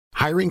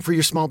Hiring for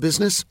your small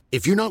business?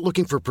 If you're not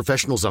looking for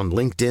professionals on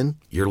LinkedIn,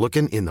 you're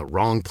looking in the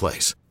wrong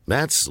place.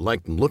 That's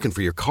like looking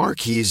for your car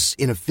keys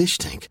in a fish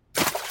tank.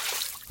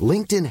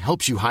 LinkedIn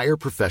helps you hire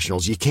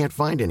professionals you can't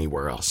find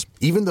anywhere else,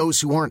 even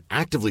those who aren't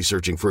actively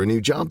searching for a new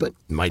job but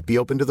might be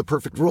open to the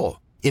perfect role.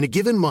 In a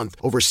given month,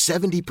 over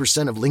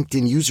 70% of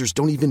LinkedIn users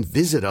don't even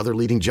visit other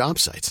leading job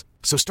sites.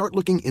 So start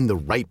looking in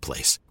the right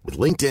place. With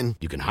LinkedIn,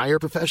 you can hire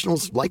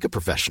professionals like a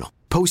professional.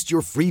 Post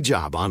your free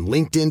job on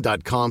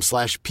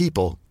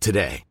linkedin.com/people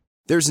today.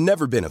 There's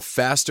never been a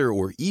faster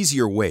or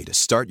easier way to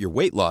start your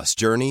weight loss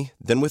journey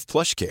than with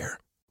PlushCare.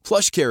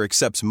 PlushCare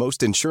accepts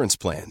most insurance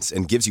plans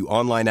and gives you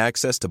online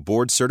access to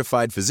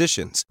board-certified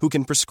physicians who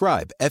can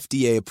prescribe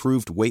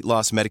FDA-approved weight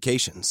loss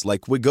medications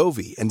like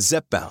Wegovy and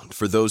Zepbound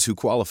for those who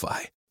qualify.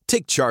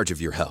 Take charge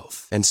of your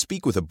health and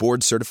speak with a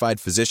board-certified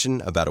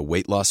physician about a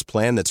weight loss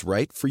plan that's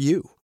right for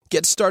you.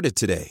 Get started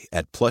today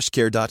at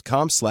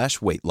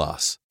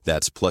plushcare.com/weightloss.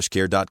 That's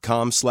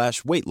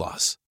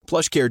plushcare.com/weightloss.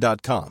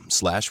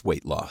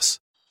 plushcare.com/weightloss.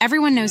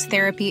 Everyone knows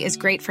therapy is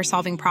great for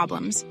solving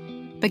problems,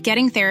 but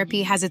getting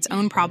therapy has its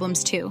own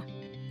problems too,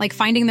 like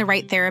finding the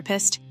right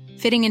therapist,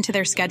 fitting into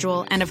their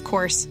schedule, and of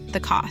course, the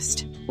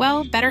cost.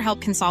 Well,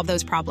 BetterHelp can solve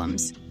those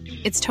problems.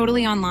 It's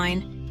totally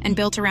online and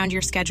built around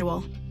your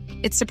schedule.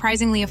 It's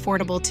surprisingly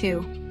affordable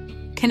too.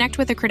 Connect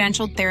with a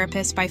credentialed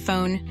therapist by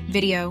phone,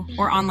 video,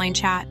 or online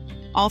chat,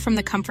 all from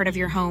the comfort of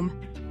your home.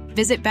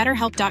 Visit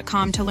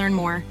BetterHelp.com to learn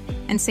more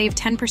and save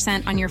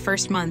 10% on your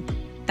first month.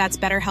 That's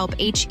BetterHelp,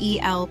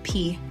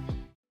 H-E-L-P.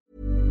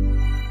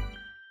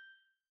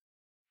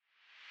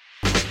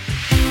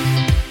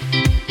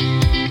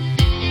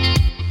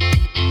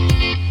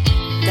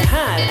 Det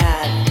här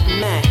är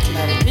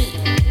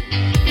Mäklarvyn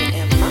med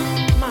Emma,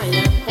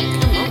 Maja och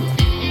Amanda.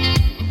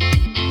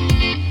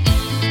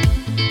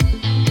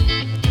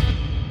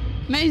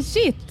 Men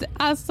shit,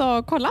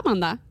 alltså kolla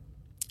Amanda.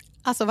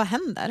 Alltså vad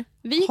händer?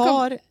 Vi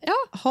tror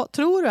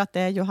du att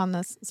det är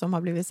Johannes som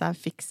har blivit så här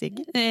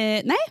fixig?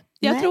 Nej,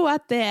 jag tror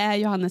att det är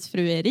Johannes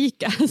fru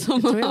Erika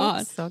som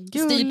har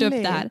styrt upp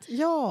det här.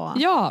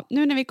 Ja,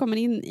 nu när vi kommer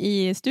in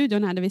i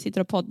studion här där vi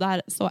sitter och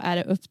poddar så är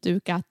det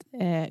uppdukat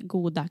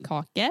goda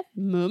kakor,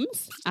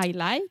 mums, I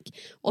like.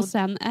 Och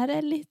sen är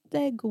det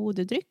lite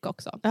god dryck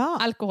också. Ja.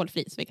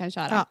 Alkoholfri så vi kan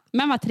köra. Ja.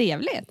 Men vad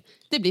trevligt.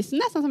 Det blir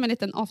nästan som en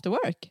liten after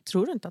work.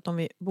 Tror du inte att om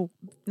vi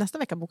nästa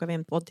vecka bokar vi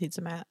en poddtid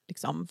som är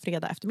liksom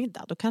fredag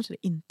eftermiddag, då kanske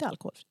det inte är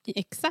alkoholfritt.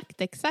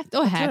 Exakt.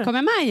 Och här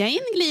kommer Maja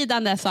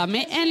inglidande så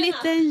med en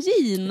liten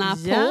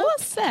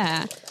Gina-påse.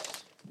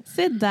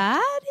 Se där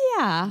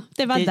ja.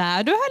 Det var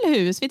där du höll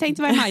hus. Vi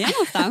tänkte, var är Maja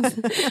någonstans?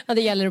 Ja,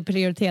 det gäller att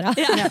prioritera.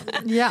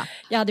 Ja.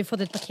 Jag hade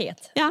fått ett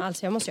paket. Ja.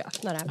 Alltså jag måste ju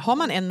öppna det här. Har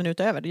man 1 minut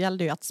över, då gäller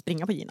det ju att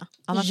springa på Gina.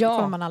 Annars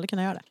kommer man aldrig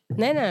kunna göra det.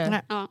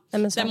 Nej. Ja.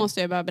 Där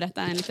måste jag bara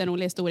berätta en liten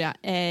rolig historia.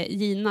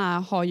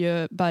 Gina har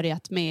ju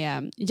börjat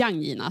med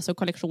Young Gina, alltså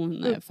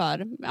kollektion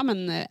för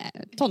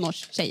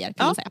tonårstjejer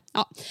kan man säga.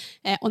 Ja.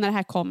 Och när det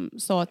här kom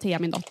så Thea,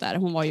 min dotter,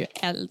 hon var ju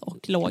eld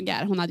och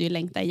lågar. Hon hade ju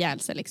längtat ihjäl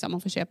sig liksom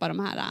och få köpa de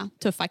här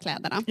tuffa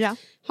kläderna. Ja.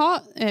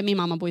 Min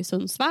mamma bor i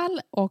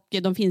Sundsvall och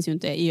de finns ju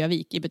inte i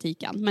Övik i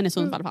butiken, men i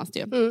Sundsvall fanns det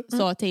ju.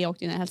 Så Thea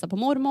åkte in och hälsade på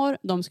mormor.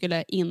 De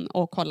skulle in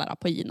och kolla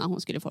på Gina.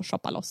 Hon skulle få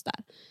shoppa loss där.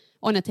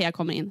 Och när Thea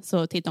kommer in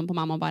så tittar hon på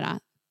mamma och bara,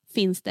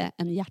 finns det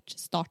en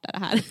hjärtstartare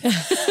här?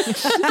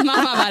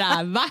 Mamma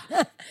bara, va?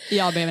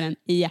 Jag behöver en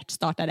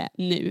hjärtstartare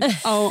nu.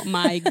 Oh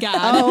my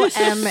god.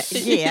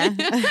 OMG.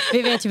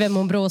 Vi vet ju vem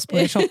hon brås på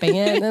i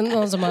shopping.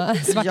 Någon som har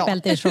svart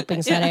bälte i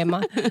shopping så är det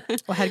Emma.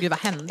 Och herregud, vad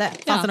hände?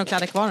 Fanns det några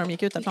kläder kvar när de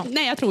gick ut därifrån?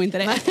 Nej, jag tror inte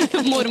det.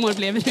 Mormor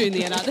blev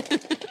ruinerad.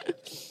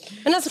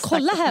 Men alltså,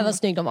 kolla här vad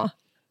snygg de var.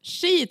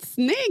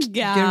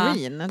 Skitsnygga!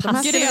 Green. De här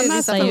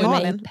passar ju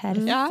mig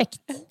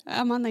perfekt.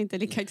 Ja, man är inte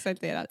lika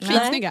exalterad.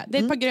 Skitsnygga. Det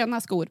är ett par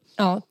gröna skor.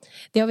 Ja,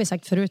 det har vi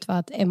sagt förut för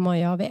att Emma och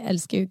jag, vi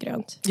älskar ju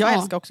grönt. Jag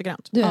älskar också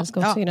grönt. Du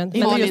älskar också grönt.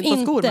 Men Malin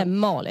inte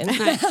Malin.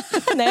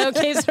 Nej,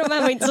 okej, så de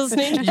här var inte så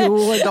snygga. Jo,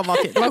 de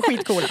var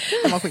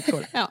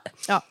skitcoola.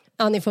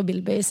 Ja, ni får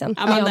bildböj sen.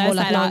 Ja, jag har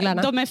målat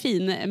naglarna. De är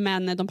fin,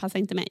 men de passar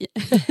inte mig.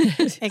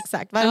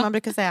 Exakt, vad man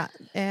brukar säga.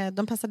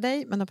 De passar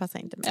dig, men de passar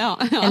inte mig. Ja.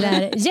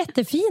 Eller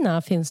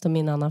jättefina finns de i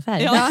en annan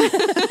färg. Ja.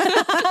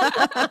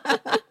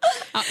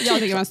 Jag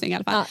tycker man är snygg i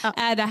alla fall.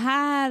 Är det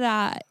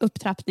här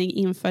upptrappning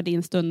inför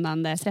din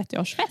stundande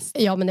 30-årsfest?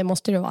 Ja, men det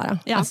måste det vara.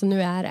 Ja. Alltså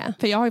nu är det.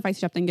 För jag har ju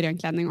faktiskt köpt en grön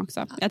klänning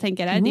också. Jag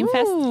tänker, är det din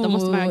fest? Då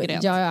måste man ha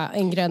grönt. Ja,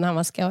 en grön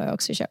handväska har jag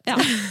också köpt. Ja,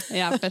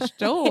 jag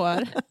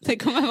förstår. Det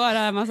kommer vara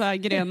en massa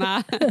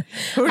gröna...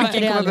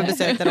 Hulken kommer på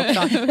besök där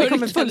också. Det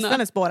kommer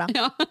fullständigt spåra.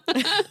 Ja.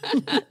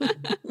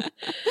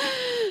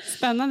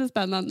 Spännande.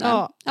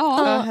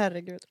 Ja,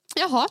 herregud.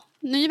 Jaha,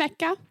 ny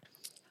vecka.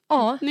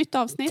 Ja. Nytt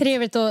avsnitt.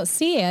 Trevligt att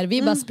se er.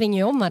 Vi bara springer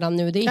ju om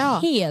varandra nu. Det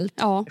är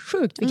helt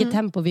sjukt vilket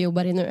tempo vi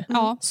jobbar i nu.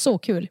 Ja. Så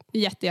kul.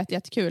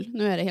 Jättekul.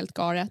 Nu är det helt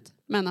galet.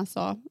 Men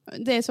alltså,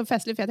 det är så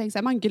festligt för jag tänker så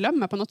här, man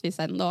glömmer på något vis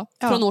ändå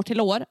från år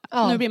till år.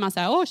 Nu blir man så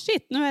här,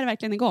 shit, nu är det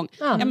verkligen igång.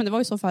 Ja, men det var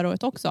ju så förra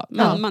året också.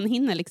 Men man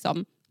hinner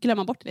liksom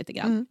glömma bort det lite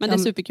grann. Men det är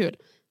superkul.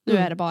 Nu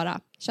är det bara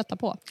kötta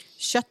på.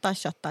 Kötta.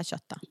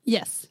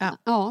 Yes.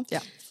 Ja.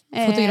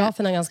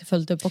 Fotografen har ganska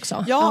fullt upp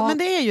också. Ja, men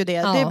det är ju det.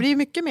 Ja. Det blir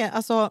mycket mer,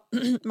 alltså,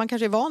 man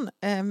kanske är van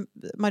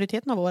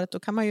majoriteten av året, då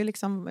kan man ju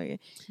liksom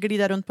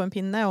glida runt på en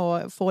pinne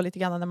och få lite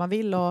grann när man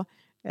vill och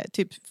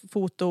typ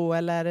foto,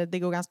 eller det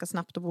går ganska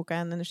snabbt att boka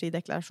en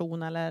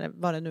energideklaration eller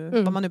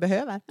vad man nu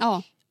behöver.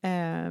 Ja.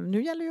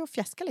 Nu gäller det att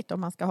fjäska lite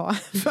om man ska ha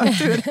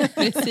förtur.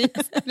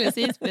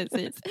 precis.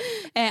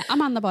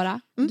 Amanda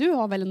bara, du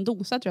har väl en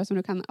dosa tror jag som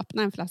du kan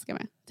öppna en flaska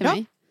med till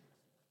mig?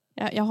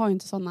 Jag har ju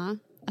inte sådana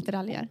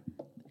attiraljer.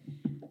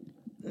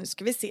 Nu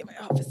ska vi se vad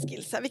jag har för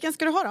skills här. Vilken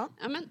ska du ha då?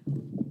 Ja, men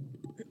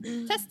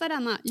testa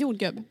denna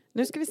jordgubb.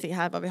 Nu ska vi se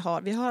här vad vi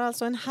har. Vi har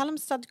alltså en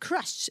Halmstad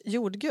Crush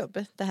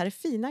jordgubb. Det här är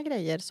fina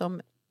grejer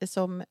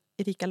som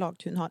Erika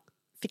Lagtun har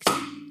fixat.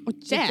 Och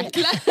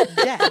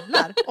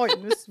jävlar. Oj,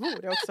 nu svor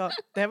jag också.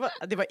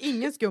 Det var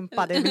ingen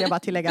skumpa, det vill jag bara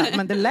tillägga.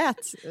 Men det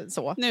lät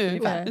så. Nu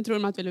tror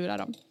de att vi lurar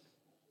dem.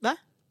 Va?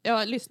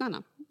 Ja,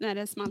 lyssnarna. När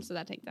det small så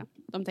där tänkte.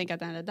 De tänker att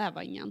det där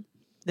var ingen.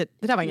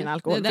 Det där var ingen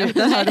alkohol.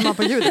 Det hörde man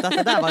på ljudet att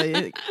det där var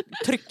ju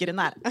tryck i den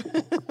här.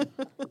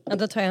 Ja,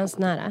 då tar jag en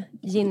sån här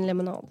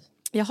gin-lemonad.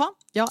 Jaha,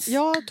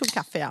 jag tog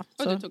kaffe, ja.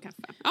 Och du tog kaffe.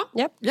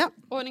 Ja.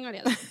 Ordning och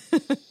reda.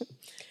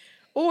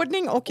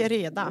 Ordning och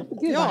reda.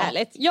 Gud vad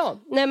härligt.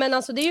 Ja, nej men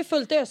alltså det är ju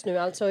fullt ös nu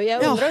alltså.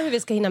 Jag undrar hur vi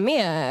ska hinna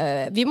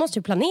med. Vi måste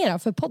ju planera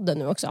för podden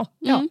nu också.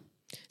 Ja.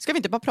 Ska vi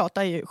inte bara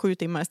prata i 7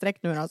 timmar sträck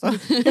nu alltså?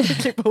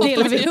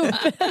 Delar vi upp.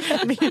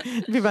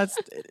 vi bara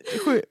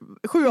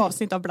 7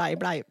 avsnitt av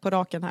blaj på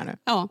raken här nu.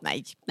 Ja.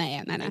 Nej,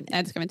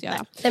 det ska vi inte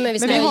göra. Nej, men vi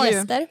ska ha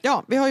gäster.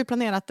 Vi har ju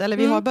planerat, eller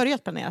vi har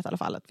börjat planera i alla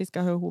fall, att vi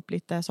ska ha ihop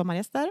lite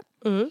sommargäster.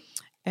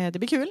 Det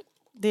blir kul.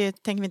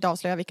 Det tänker vi inte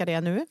avslöja vilka det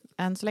är nu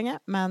än så länge,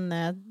 men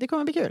det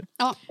kommer bli kul.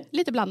 Ja,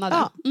 lite blandade.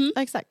 Ja,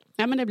 exakt.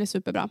 Ja, men det blir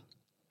superbra.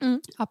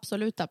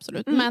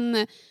 Absolut.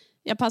 Men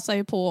jag passar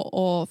ju på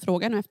att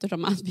fråga nu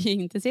eftersom att vi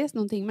inte ses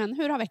någonting. Men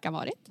hur har veckan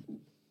varit?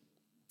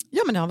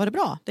 Ja, men det har varit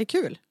bra. Det är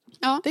kul.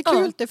 Ja. Det är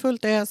kul, det är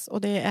fullt ös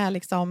och det är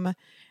liksom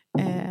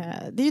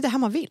det är ju det här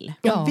man vill.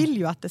 Man vill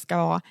ju att det ska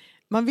vara,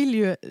 man vill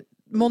ju,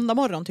 måndag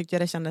morgon tyckte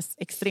jag det kändes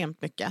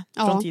extremt mycket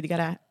från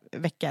tidigare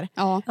veckor.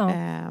 Ja.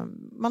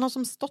 Man har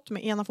som stått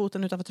med ena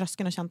foten utanför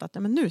tröskeln och känt att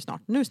men nu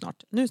snart.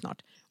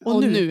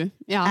 Och nu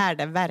är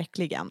det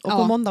verkligen. Och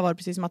på måndag var det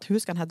precis som att hur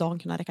ska den här dagen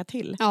kunna räcka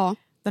till? Ja.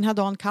 Den här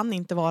dagen kan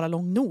inte vara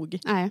lång nog.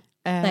 Nej.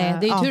 Nej,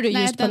 det är tur det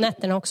är just på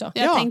nätterna också.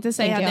 Jag tänkte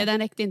säga att den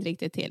räckte inte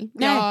riktigt till.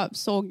 Nej. Jag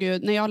såg ju,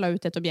 när jag la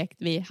ut ett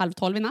objekt vid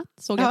 11:30 i natt,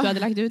 såg att du hade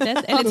lagt ut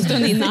ett, eller en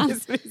stund innan.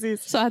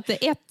 Precis. Så att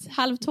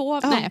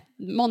 1:30,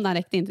 måndag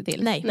räckte inte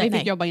till. Vi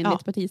fick jobba in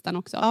lite på tisdagen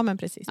också. Ja, men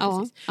precis.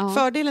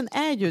 Fördelen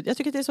är ju, jag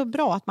tycker att det är så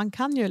bra att man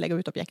kan ju lägga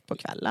ut objekt på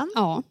kvällen.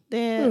 Ja. Det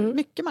är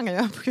mycket man kan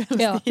göra på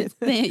kvällstid. Ja,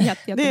 det är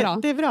jättebra.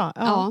 Det är bra.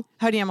 Ja.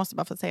 Hörde, jag måste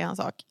bara få säga en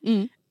sak.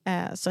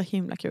 Så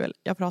himla kul.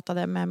 Jag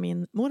pratade med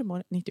min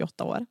mormor,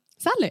 98 år.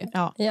 Sally?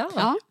 Ja.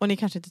 Och ni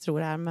kanske inte tror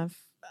det här, men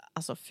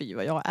alltså fy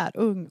vad jag är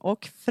ung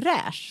och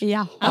fräsch.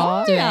 Ja,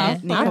 du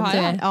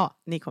är.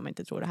 Ni kommer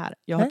inte tro det här.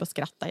 Jag höll på att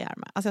skratta ihjäl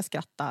mig. Alltså jag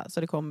skrattade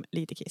så det kom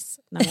lite kiss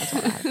när jag sa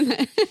det här.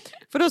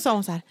 För då sa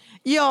hon så här: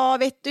 ja,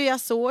 vet du,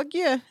 jag såg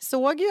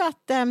ju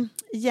att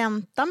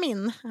jänta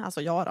min,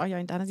 alltså jag är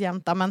inte hennes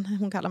jänta, men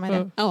hon kallar mig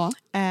det,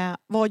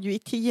 var ju i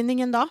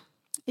tidningen då.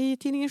 I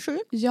tidningen 7.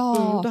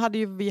 Ja. Då hade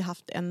ju vi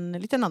haft en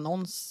liten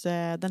annons,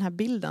 den här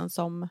bilden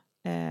som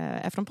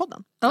är från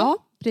podden. Ja,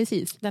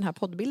 precis. Den här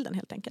poddbilden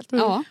helt enkelt.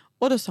 Ja.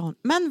 Och då sa hon,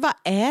 men vad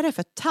är det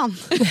för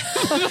tanter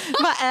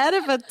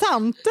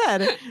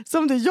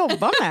som du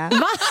jobbar med?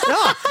 Va?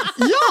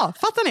 Ja,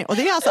 fattar ni? Och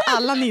det är alltså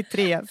alla ni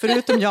 3,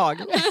 förutom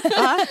jag.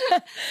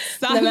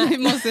 Sally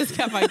måste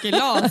skaffa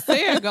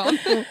glasögon.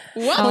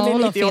 Wow. Ja,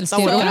 hon är 98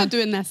 år. Tror du att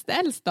du är näst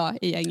äldst då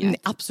i gänget? Nej,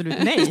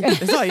 absolut nej.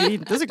 Det sa jag ju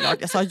inte såklart.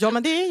 Jag sa, ja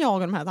men det är jag och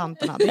de här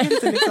tanterna. Det är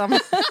inte liksom...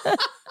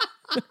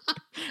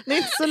 Det är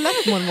inte så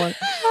lätt, mormor.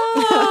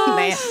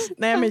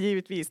 Nej, men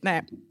givetvis.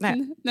 Nej,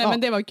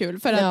 men det var kul.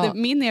 För att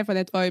min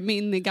erfarenhet var ju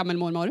min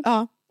gammelmormor.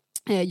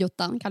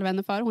 Jottan kallar vi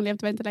henne för. Hon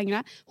levde väl inte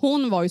längre.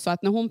 Hon var ju så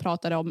att när hon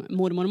pratade om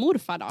mormor och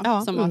morfar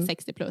då, som var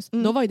 60 plus,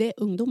 då var ju det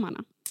ungdomarna.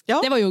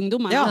 Ja. Det var ju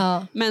ungdomarna.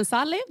 Ja. Men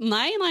Sally,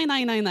 nej.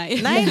 Nej.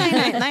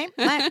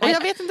 Och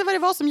jag vet inte vad det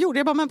var som gjorde.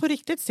 Jag bara, men på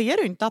riktigt ser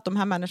du inte att de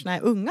här människorna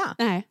är unga?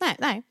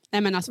 Nej,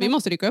 men alltså vi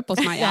måste rycka upp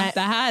oss, Maja. Det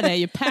här är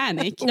ju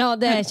panik. Ja,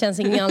 det känns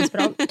inte alls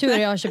bra. Tur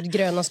jag har köpt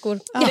gröna skor.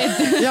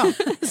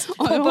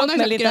 Hon har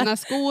köpt gröna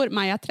skor.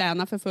 Maja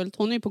tränar för fullt.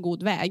 Hon är ju på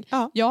god väg.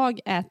 Jag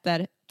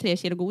äter 3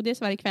 kilo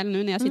godis varje kväll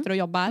nu när jag sitter och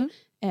jobbar.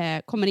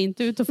 Kommer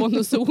inte ut och få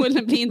någon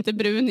sol, blir inte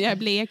brun, jag är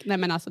blek. Nej,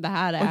 men alltså det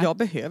här är... Och jag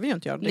behöver ju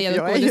inte göra det. Du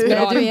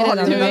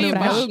är ju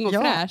bara ung och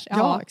fräsch.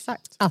 Ja,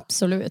 exakt.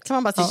 Absolut. Kan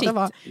man bara sitta och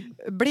vara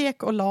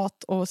blek och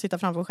lat och sitta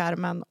framför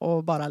skärmen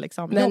och bara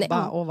liksom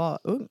jobba och vara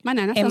ung. Man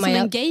är nästan som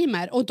en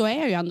gamer och då är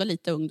jag ju ändå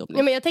lite ungdomlig.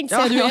 Ja, men jag tänkte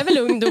säga, du är väl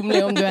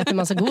ungdomlig om du äter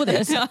massa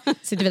godis.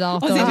 Sitter vid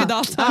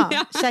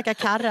datorn. Käka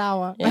karra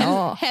och...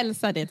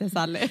 Hälsa det till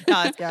Sally.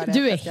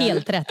 Du är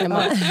helt rätt,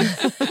 Emma.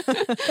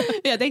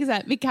 Jag tänker så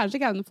här, vi kanske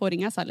kan få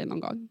ringa Sally någon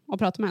gång och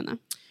prata med henne.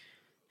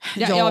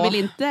 Jag vill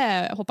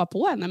inte hoppa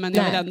på henne, men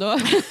jag vill ändå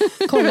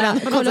kolla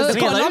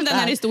om den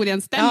här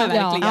historien stämmer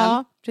verkligen.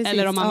 Ja,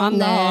 eller om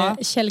Amanda...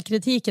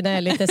 källkritiken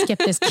är lite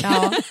skeptisk.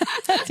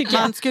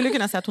 Man skulle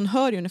kunna säga att hon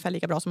hör ju ungefär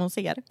lika bra som hon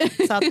ser.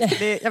 Så att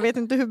jag vet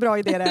inte hur bra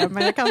idé det är,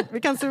 men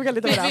vi kan suga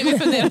lite på det. Vi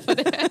funderar på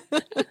det.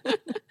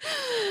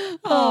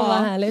 Vad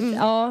härligt.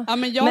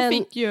 Men jag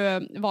fick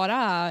ju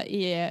vara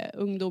i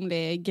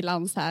ungdomlig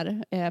glans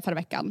här förra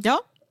veckan. Ja.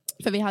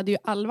 För vi hade ju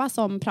Alva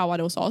som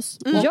praoade hos oss.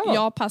 Och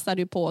jag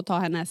passade ju på att ta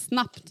henne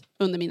snabbt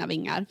under mina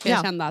vingar. För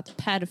jag kände att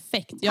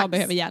perfekt, jag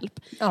behöver hjälp.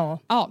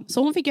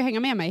 Så hon fick ju hänga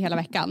med mig hela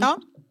veckan. Ja.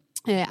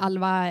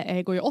 Alva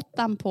går ju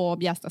 8 på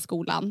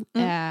Bjästaskolan.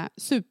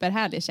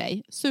 Superhärlig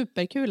tjej.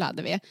 Superkul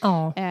hade vi.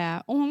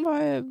 Och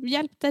hon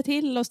hjälpte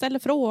till och ställde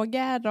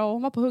frågor. Och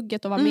hon var på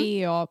hugget och var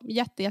med. Och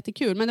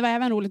jättekul. Men det var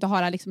även roligt att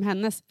höra liksom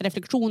hennes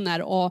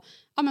reflektioner. Och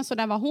men så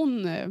där vad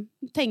hon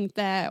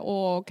tänkte.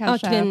 Och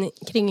kanske...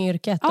 kring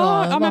yrket. Och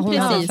vad hon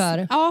hade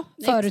för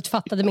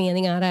förutfattade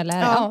meningar.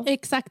 Eller,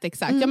 Exakt.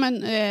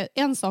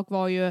 En sak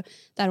var ju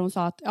där hon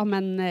sa att,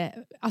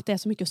 att det är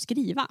så mycket att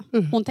skriva.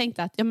 Hon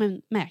tänkte att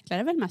mäklare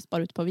är väl mest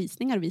bara ute på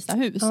visningar och visa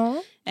hus.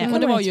 Och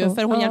det var ju,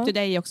 för hon hjälpte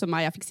dig också,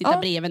 Maja, fick sitta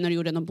bredvid när du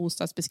gjorde någon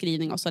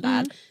bostadsbeskrivning och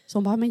sådär. Så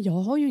hon bara, men jag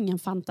har ju ingen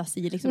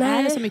fantasi, liksom,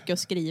 är det så mycket att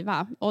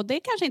skriva? Och det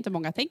kanske inte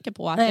många tänker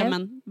på, att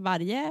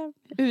varje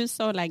hus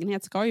och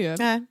lägenhet ska ju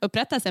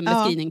upprättas en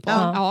beskrivning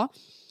på.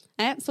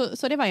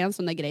 Så det var en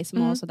sån där grej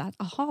som var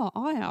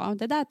sådär,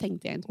 det där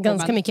tänkte jag inte på.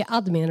 Ganska mycket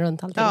admin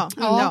runt allting.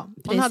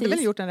 Hon hade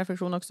väl gjort en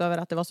reflektion också över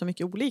att det var så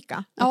mycket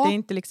olika. Att det är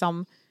inte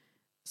liksom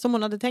som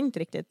hon hade tänkt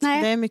riktigt.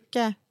 Nej. Det är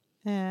mycket,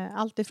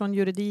 allt ifrån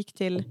juridik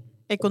till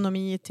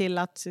ekonomi till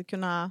att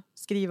kunna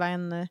skriva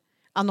en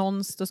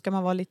annons, då ska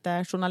man vara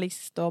lite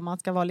journalist och man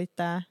ska vara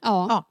lite...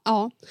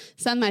 Ja.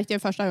 Sen märkte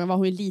jag första gången var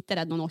hon lite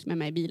rädd när hon åkte med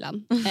mig i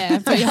bilen.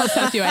 För jag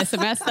satt ju och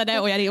smsade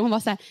och hon var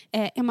så här,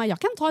 Emma, jag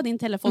kan ta din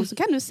telefon så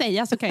kan du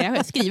säga så kan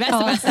jag skriva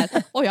smset.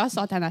 Och jag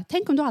sa till henne,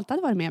 tänk om du alltid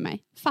hade varit med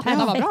mig.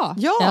 Fatta vad bra.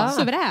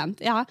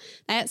 Suveränt.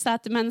 Så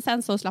att, men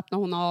sen så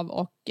slappnade hon av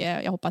och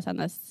jag hoppas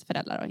hennes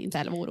föräldrar inte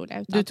heller var oroliga.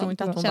 Utan du tror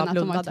inte att hon bara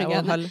blundade och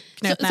höll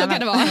knöt så kan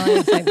det vara.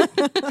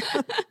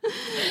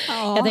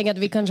 Jag tänker att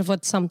vi kanske får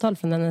ett samtal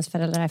från hennes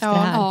föräldrar efter det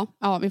här.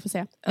 Ja, vi får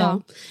se.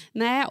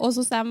 Nej, och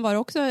så sen var det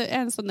också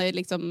en sån där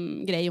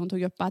liksom grej hon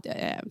tog upp att,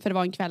 för det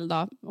var en kväll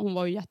då,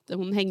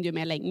 hon hängde ju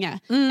med länge.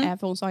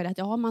 För hon sa ju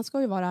att man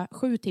ska ju vara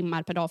 7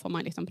 timmar per dag får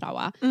man liksom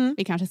praoa.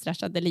 Vi kanske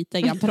stressade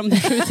lite grann på de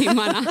där 7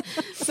 timmarna.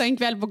 Så en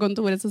kväll på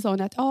kontoret så sa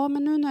hon att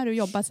men nu när du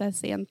jobbar så här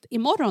sent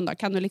imorgon då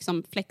kan du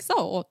liksom flexa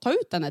och ta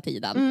ut den här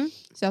tiden.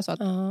 Så jag sa att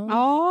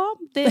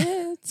det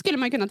skulle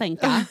man kunna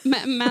tänka.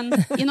 Men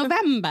i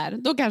november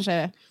då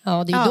kanske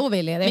då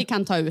vi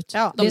kan ta ut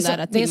de där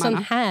timmarna. Det är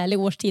sån härlig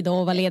årstid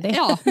att vara ledig.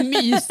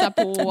 Mysa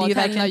på och det är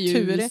tända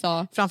ljus.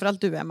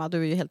 Framförallt du, Emma, du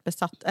är ju helt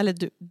besatt.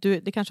 Eller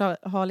det kanske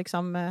har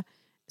liksom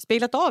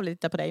speglat av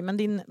lite på dig, men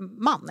din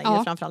man är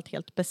ju framförallt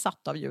helt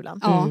besatt av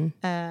julen.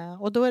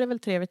 Och då är det väl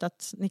trevligt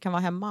att ni kan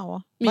vara hemma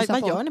och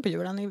vad gör ni på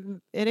julen?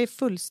 Är det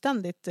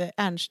fullständigt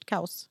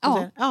ernstkaos?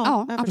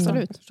 Ja,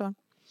 absolut.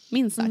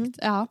 Minst sagt,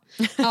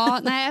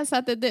 nej, så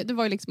att det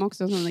var ju liksom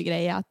också en sån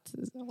grej att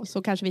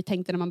så kanske vi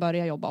tänkte när man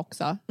började jobba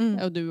också.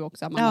 Och du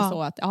också, Amanda,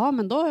 så att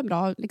men då är det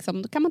bra,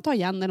 liksom, då kan man ta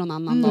igen det någon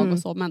annan dag och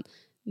så, men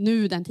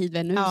nu den tid vi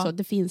är nu så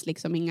det finns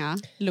liksom inga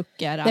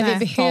luckor.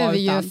 Vi behöver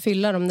ju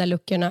fylla de där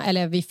luckorna,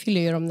 eller vi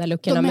fyller ju de där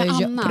luckorna med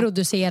att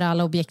producera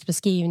alla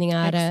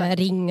objektbeskrivningar,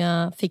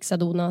 ringa, fixa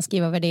dona,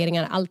 skriva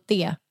värderingar, allt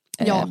det.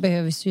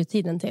 Behövs ju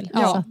tiden till.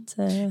 Så att,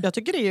 jag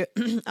tycker det är ju,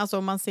 alltså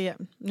om man ser,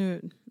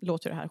 nu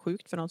låter det här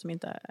sjukt för någon som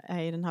inte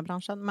är i den här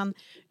branschen, men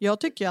jag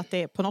tycker att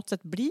det på något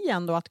sätt blir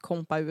ändå att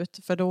kompa ut,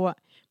 för då,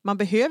 man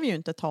behöver ju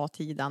inte ta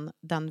tiden,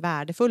 den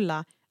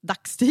värdefulla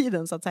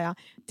dagstiden så att säga,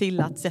 till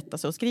att sätta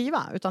sig och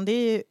skriva, utan det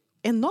är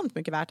enormt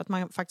mycket värt att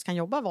man faktiskt kan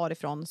jobba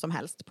varifrån som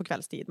helst på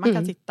kvällstid. Man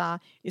kan sitta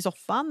i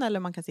soffan eller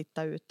man kan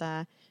sitta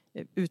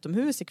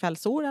utomhus i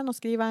kvällssolen och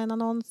skriva en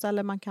annons,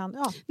 eller man kan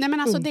Nej, men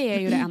alltså det är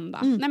ju det enda.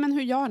 Nej, men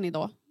hur gör ni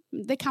då?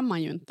 Det kan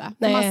man ju inte.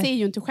 Man ser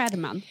ju inte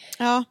skärmen.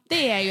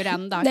 Det är ju det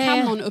enda. Kan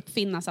någon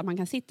uppfinna så att man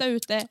kan sitta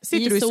ute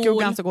sitter du i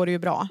skuggan så går det ju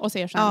bra. Och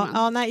ser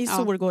skärmen. Nej, i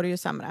sol går det ju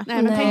sämre.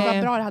 Nej, men tänk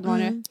vad bra det hade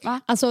varit.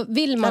 Va? Alltså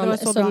vill man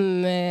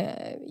som...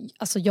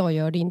 alltså jag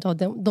gör det inte av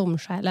de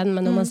skälen,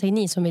 men om man säger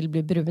ni som vill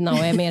bli bruna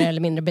och är mer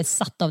eller mindre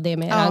besatt av det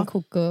med eran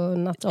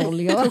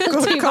kokonatolja.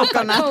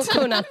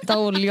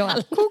 Kokonatolja.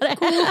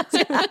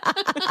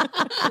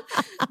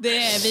 Det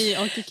är vi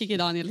och Kiki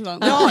Danielsson.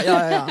 Ja.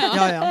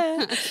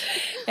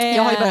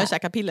 Jag har ju börjat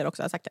käka piller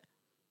också, har jag sagt det.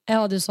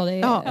 Ja, du sa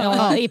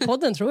det i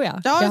podden tror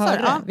jag. Ja, jag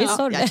hörde det. Vi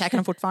sa det. Jag käkar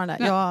dem fortfarande.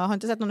 Jag har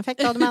inte sett någon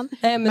effekt av dem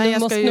än. Men du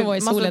måste nog vara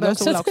i solen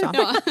också.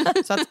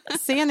 Så att,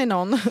 ser ni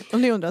någon,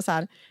 om ni undrar så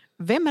här,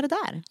 vem är det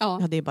där?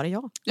 Ja, det är bara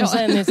jag. Och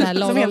sen är ni så här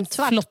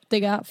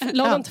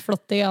lagom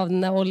flottiga av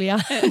den där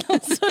oljan.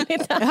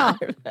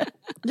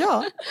 Ja,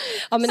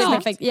 men det är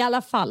perfekt. I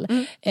alla fall,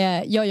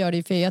 jag gör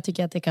det för jag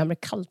tycker att det kan bli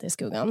kallt i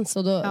skuggan.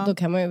 Så då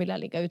kan man ju vilja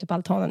ligga ute på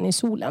altanen i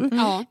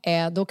solen.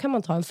 Då kan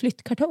man ta en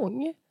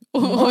flyttkartong.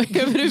 och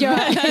åka över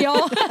huvudet.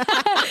 Ja,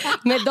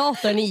 med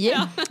datorn i.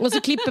 Och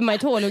så klipper man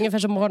ett hål ungefär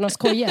som barnas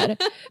kojor.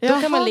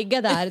 Då kan man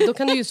ligga där. Då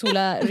kan du ju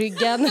sola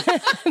ryggen.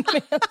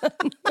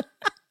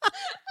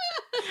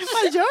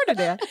 Vad gör du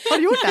det? Har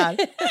du gjort det här?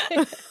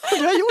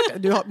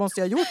 Du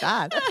måste ju ha gjort det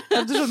här.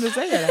 Eftersom du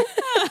säger det.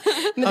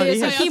 Men det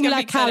är så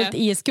himla kallt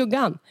i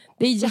skuggan.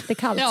 Det är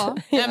jättekallt. Ja,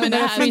 men det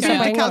här finns ju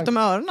inte kallt om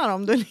öronen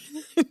om du...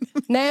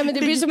 Nej, men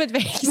det blir som ett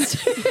växthus.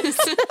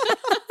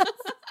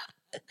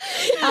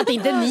 Att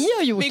inte ni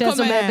har gjort det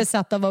som är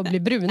besatt av att bli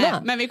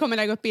bruna. Men vi kommer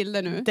lägga upp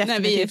bilder nu.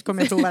 Definitivt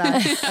kommer jag prova det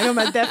här. Jag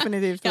kommer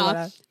definitivt prova det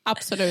här.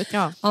 Absolut.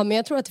 Ja, men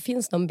jag tror att det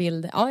finns någon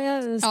bild. Ja,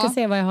 jag ska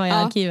se vad jag har i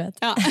arkivet.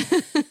 Ja.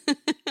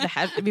 Det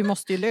här, vi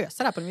måste ju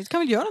lösa det här på något vis.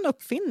 Kan vi göra en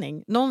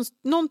uppfinning?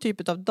 Någon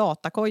typ av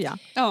datakoja.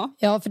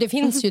 Ja, för det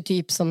finns ju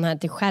typ sån här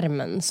till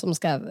skärmen som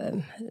ska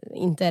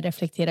inte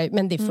reflektera.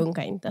 Men det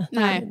funkar inte.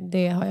 Nej.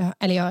 Det har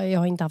jag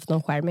har inte haft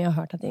någon skärm, men jag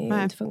har hört att det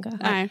inte funkar.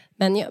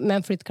 Nej.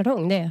 Men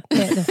flyttkartong, det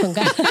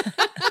funkar.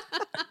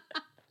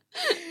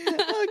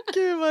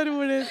 Gud vad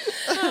roligt.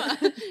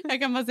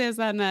 Jag kan bara säga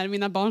så här när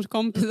mina barns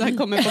kompisar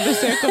kommer på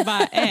besök och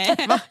bara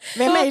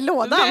Vem är i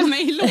lådan? Vem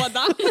är i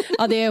lådan?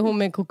 Ja, det är hon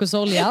med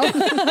kokosolja.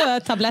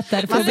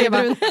 Tabletter för Man att bli ser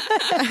bara- brun.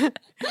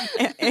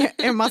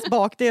 Emmas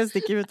bakdel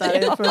sticker ut där.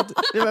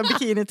 Det var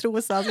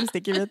bikinitrosa som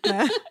sticker ut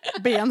med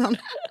benen.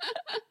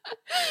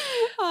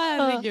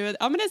 Herregud.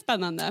 Ja, men det är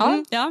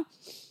spännande. Ja.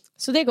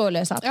 Så det går att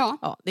lösa.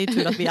 Ja, det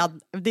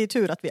är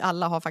tur att vi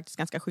alla har faktiskt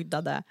ganska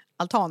skyddade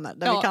altaner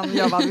där vi kan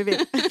göra vad vi vill.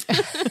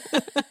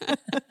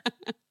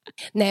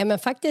 Nej, men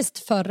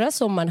faktiskt förra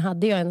sommaren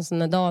hade jag en sån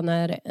där dag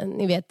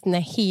när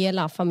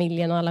hela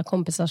familjen och alla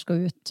kompisar ska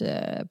ut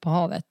på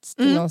havet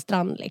till någon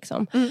strand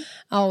liksom.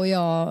 Ja, och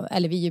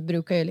vi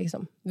brukar ju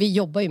liksom, vi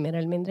jobbar ju mer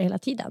eller mindre hela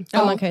tiden.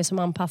 Ja. Man kan ju som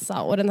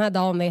anpassa. Och den här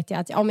dagen vet jag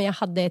att men jag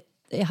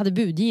hade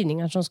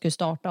budgivningar som skulle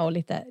starta och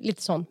lite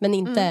sånt. Men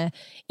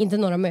inte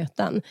några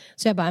möten.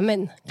 Så jag bara,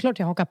 men klart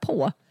jag hakar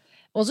på.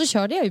 Och så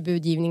körde jag ju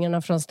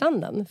budgivningarna från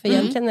stranden. För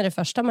egentligen är det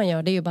första man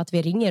gör, det är ju bara att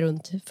vi ringer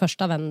runt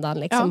första vändan.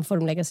 Liksom, får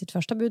de lägga sitt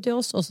första bud till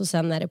oss. Och så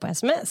sen är det på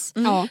sms.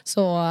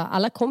 Så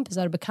alla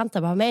kompisar och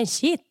bekanta bara, men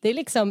shit, det är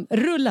liksom,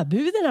 rullar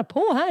buderna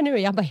på här nu.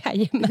 Jag bara,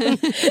 jajamän.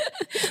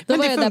 Då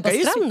var jag där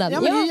på stranden.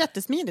 Ja, men det är ju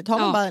jättesmidigt. Har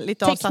man bara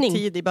lite avsatt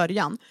tid i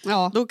början.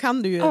 Då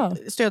kan du ju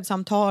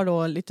stödsamtal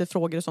och lite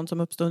frågor och sånt som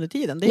uppstår under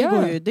tiden. Det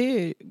är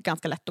ju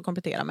ganska lätt att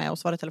komplettera med och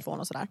svara i telefon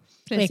och sådär.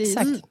 Precis.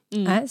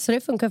 Exakt. Så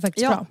det funkar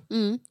faktiskt bra.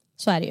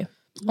 Så är det ju.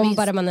 Om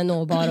bara man är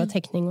nåbar och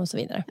täckning och så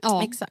vidare.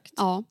 Ja, exakt.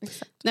 Ja.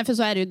 Nej, för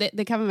så är det ju.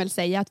 Det kan man väl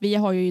säga att vi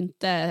har ju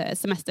inte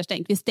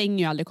semesterstängt. Vi stänger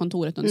ju aldrig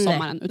kontoret under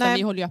sommaren. Utan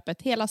vi håller ju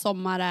öppet hela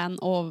sommaren.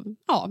 Och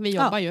vi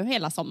jobbar ju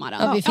hela sommaren.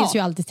 Ja, vi finns ju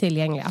alltid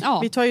tillgängliga. Ja.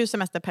 Vi tar ju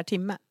semester per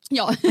timme.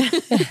 Ja.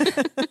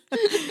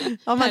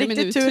 Om man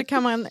riktigt tur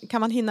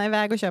kan man hinna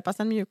iväg och köpa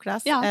sig en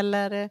mjukglass.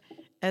 Eller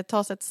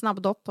ta sig ett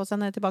snabbdopp och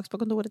sen är det tillbaka på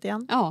kontoret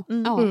igen. Ja,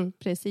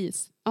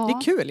 precis. Ja. Det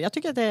är kul. Jag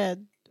tycker att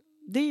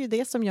det är ju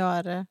det som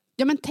gör...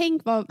 Ja, men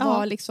tänk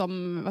vad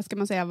liksom, vad ska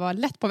man säga, vad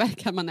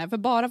lättpåverkad man är. För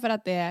bara för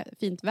att det är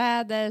fint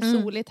väder,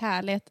 soligt,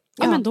 härligt.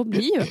 Ja, men då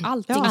blir ju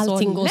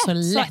allting går så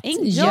lätt.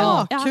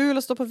 Ja, kul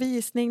att stå på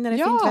visning när det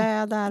är fint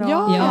väder.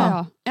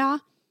 Ja.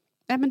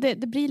 Men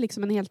det blir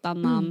liksom en helt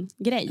annan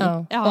grej.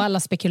 Ja. Och alla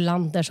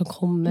spekulanter som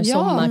kommer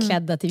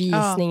sommarklädda till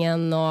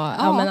visningen.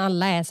 Och men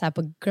alla är så här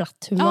på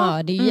glatt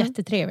humör. Det är ju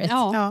jättetrevligt.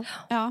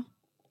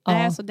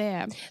 Så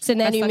det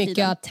sen är det ju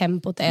mycket att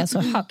tempot är så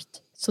högt.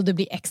 Så det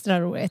blir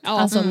extra roligt.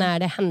 Alltså när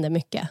det händer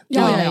mycket. Då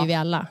gör ju vi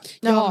alla.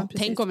 Ja,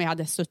 tänk om vi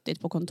hade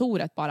suttit på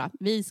kontoret bara.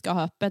 Vi ska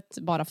ha öppet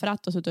bara för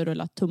att och suttit och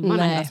rullat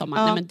tummarna hela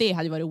sommaren. Nej, men det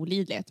hade ju varit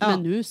olidligt.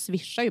 Men nu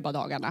svischar ju bara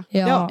dagarna.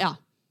 Ja.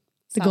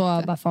 Det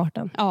går bara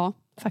farten. Ja.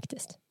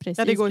 Faktiskt. Precis,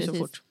 ja, det går ju så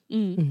fort.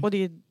 Och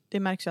det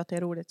märks ju att det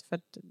är roligt. För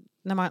att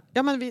när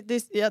man,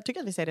 jag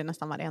tycker att vi ser det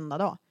nästan varenda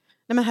dag.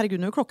 Nej men herregud,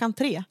 nu är klockan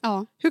 3.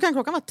 Ja. Hur kan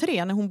klockan vara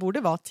 3 när hon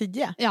borde vara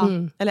 10? Ja.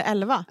 Eller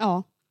 11?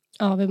 Ja.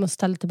 Ja, vi måste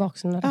ställa tillbaka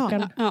den där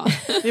rackarna. Ja.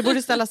 Vi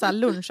borde ställa så här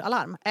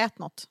lunchalarm. Ät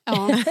något.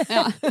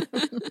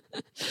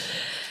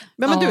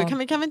 Men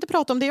du, kan vi inte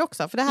prata om det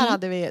också? För det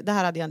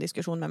här hade jag en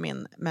diskussion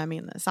med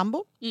min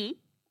sambo.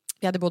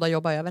 Vi hade båda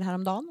jobbat över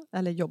häromdagen.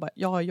 Eller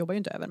jag jobbar ju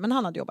inte över, men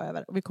han hade jobbat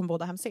över. Och vi kom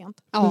båda hem sent.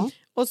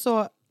 Och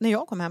så när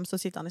jag kom hem så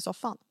sitter han i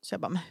soffan. Så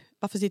jag bara, men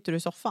varför sitter du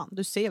i soffan?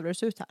 Du ser hur det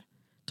ser ut här.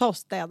 Ta och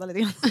städa lite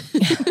grann.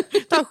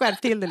 Ta själv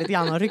till det lite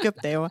grann och ryck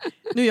upp det. Och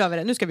nu gör vi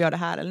det. Nu ska vi göra det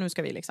här. Eller nu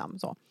ska vi liksom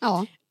så.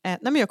 Nej,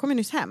 men jag kom ju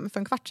nyss hem för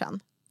en kvart sedan.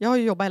 Jag har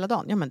ju jobbat hela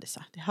dagen. Ja, men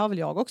det har väl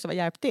jag också. Vad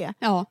hjälp det?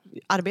 Ja.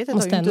 Arbetet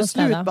har ju inte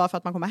slut bara för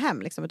att man kommer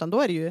hem. Liksom, utan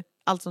då är det ju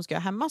allt som ska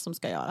göra hemma som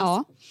ska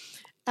göras.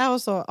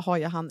 Och så har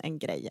ju han en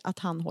grej. Att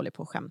han håller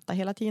på att skämta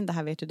hela tiden. Det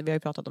här vet du, vi har ju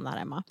pratat om det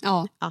här, Emma.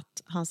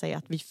 Att han säger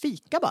att vi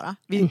fikar bara.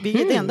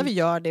 Det enda vi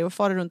gör det är att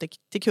fara runt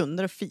till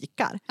kunder och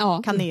fikar.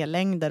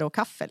 Kanellängder och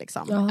kaffe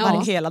liksom.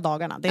 Hela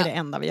dagarna. Det är det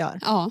enda vi gör.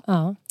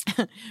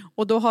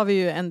 Och då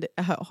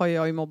har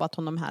jag ju mobbat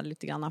honom här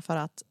lite grann. För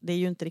att det är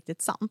ju inte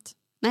riktigt sant.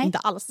 Nej. Inte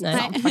alls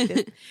sant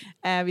faktiskt.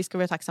 Vi ska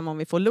vara tacksamma om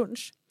vi får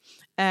lunch.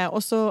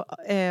 Och så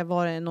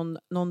var det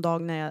någon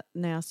dag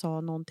när jag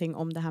sa någonting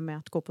om det här med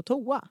att gå på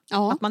toa.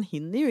 Ja. Att man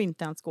hinner ju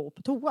inte ens gå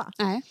på toa.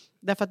 Nej.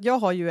 Därför att jag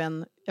har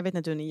ju jag vet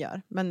inte hur ni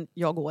gör, men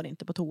jag går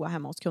inte på toa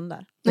hemma hos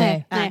kunder.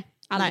 Nej,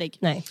 aldrig.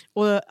 Nej.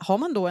 Och har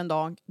man då en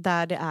dag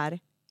där det är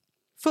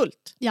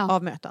fullt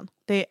av möten.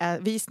 Det är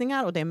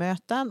visningar och det är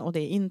möten och det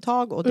är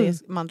intag och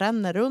man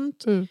ränner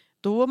runt.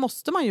 Då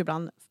måste man ju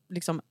ibland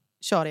liksom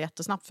köra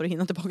jättesnabbt för att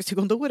hinna tillbaka till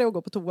kontoret och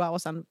gå på toa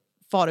och sen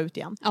fara ut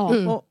igen.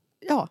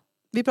 Och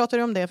vi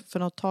pratade om det för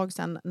något tag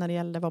sedan när det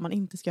gällde vad man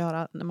inte ska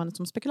göra när man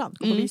som spekulant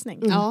går på visning.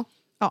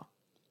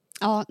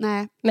 Ja,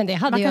 nej. Men det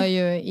hade jag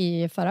ju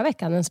i förra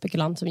veckan, en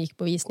spekulant som gick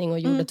på visning och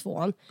gjorde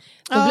 2:an.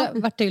 Då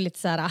var det ju lite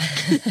så här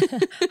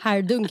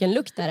här dunken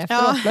lukt där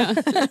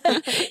efteråt.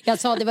 Jag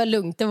sa det var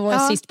lugnt, det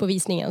var sist på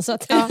visningen. Så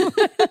att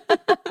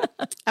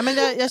Ja, men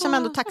jag känner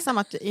ändå tacksam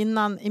att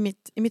innan i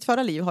mitt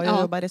förra liv har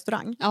jag jobbat i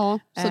restaurang. Ja,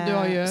 så du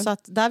har ju så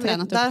att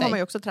där har man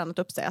ju också tränat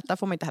upp sig. Att där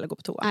får man inte heller gå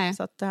på toa. Nej,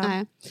 så att,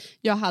 nej.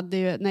 Jag hade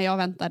ju, när jag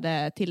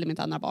väntade till mitt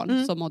andra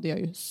barn så mådde jag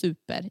ju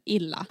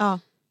superilla. Ja.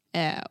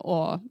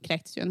 Och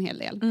kräktes ju en hel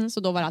del. Så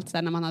då var det alltid så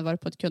här, när man hade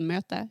varit på ett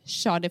kundmöte,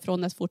 körde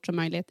ifrån det så fort som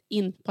möjligt,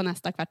 in på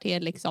nästa kvarter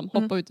liksom,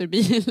 hoppa ut ur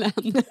bilen,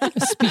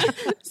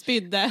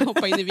 spydde,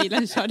 hoppa in i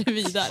bilen, körde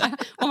vidare.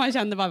 Och man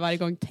kände bara varje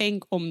gång,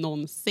 tänk om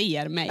någon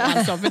ser mig.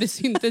 Alltså, för det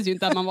syntes ju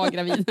inte att man var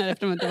gravid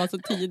eftersom det inte var så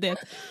tidigt.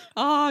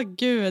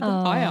 Gud.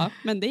 Ja.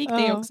 Men det gick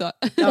det också.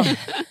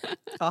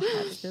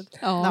 Herregud.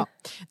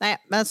 Nej,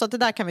 men så att det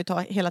där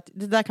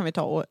kan vi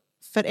ta och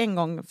för en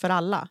gång för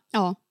alla.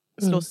 Ja.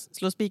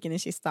 Slå spiken i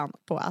kistan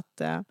på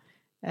att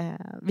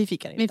vi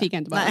fikar inte. Vi fikar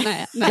inte bara.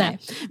 Nej.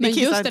 Men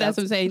just det där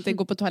som säger inte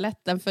gå på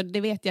toaletten, för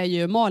det vet jag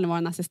ju, Malin,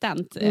 vår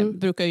assistent,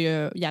 brukar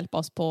ju hjälpa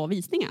oss på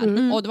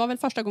visningar. Och det var väl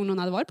första gången hon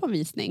hade varit på en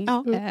visning.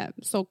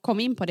 Så kom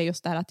in på det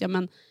just där att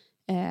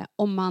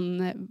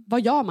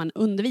vad gör man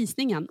under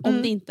visningen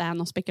om det inte är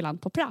någon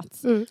spekulant på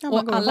plats?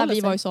 Och alla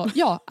vi var ju så,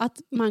 att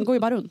man går ju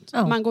bara runt.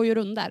 Man går ju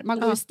runder. Man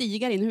går ju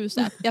stigar in i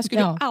huset. Jag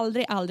skulle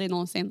aldrig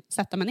någonsin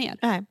sätta mig ner.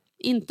 Nej.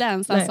 Inte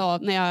ens alltså,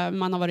 när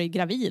man har varit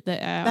gravid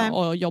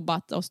och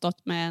jobbat och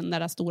stått med den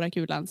där stora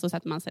kulan, så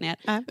sätter man sig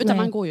ner. Utan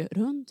man går ju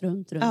runt. Vad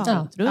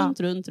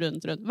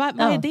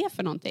är det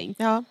för någonting?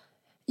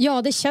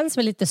 Ja, det känns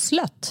väl lite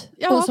slött.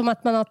 Och som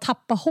att man har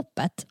tappat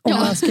hoppet om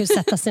man skulle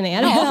sätta sig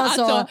ner.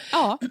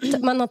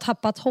 Man har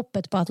tappat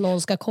hoppet på att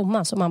någon ska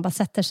komma, så man bara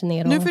sätter sig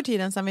ner. Nu för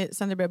tiden,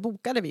 sen det blev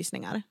bokade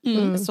visningar,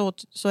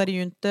 så är det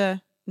ju inte...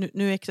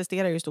 Nu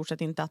existerar ju i stort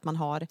sett inte att man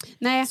har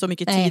så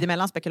mycket tid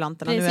mellan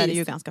spekulanterna. Precis. Nu är det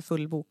ju ganska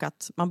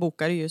fullbokat. Man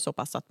bokar ju så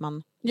pass att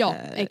man...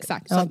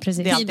 exakt. Så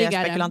det är alltid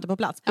spekulanter på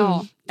plats.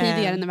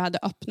 Tidigare när vi hade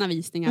öppna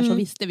visningar så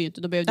visste vi ju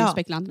inte. Då behövde ju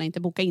spekulanterna inte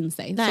boka in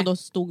sig. Så då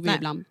stod vi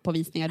ibland på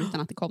visningar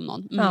utan att det kom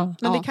någon.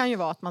 Men det kan ju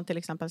vara att man till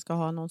exempel ska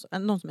ha någon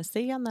som är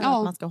sen. Eller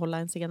att man ska hålla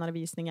en senare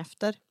visning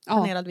efter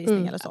planerad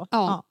visning eller så.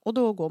 Och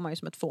då går man ju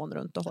som ett fån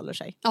runt och håller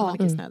sig.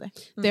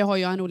 Det har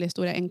jag en rolig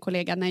historia. En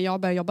kollega, när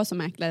jag började jobba som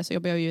mäklare så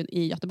jobbade jag ju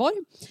i Göteborg.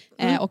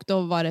 Och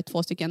då var det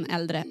 2 stycken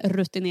äldre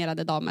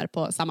rutinerade damer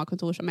på samma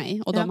kontor som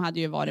mig. Och de hade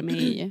ju varit med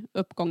i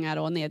uppgångar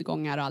och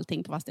nedgångar och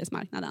allting på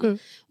fastighetsmarknaden.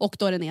 Och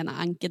då den ena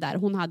Anke där,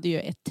 hon hade ju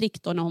ett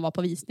trick då när hon var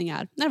på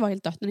visningar. När det var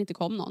helt dött, när det inte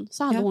kom någon,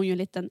 så hade hon ju en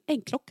liten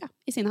äggklocka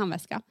i sin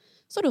handväska.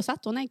 Så då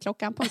satt hon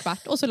äggklockan på en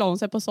kvart och så la hon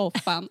sig på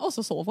soffan och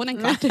så sov hon en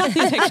kvart tills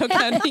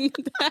äggklockan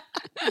ringde.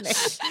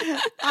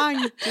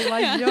 Anke,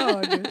 vad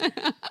gör du?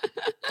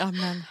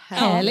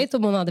 Härligt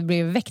om hon hade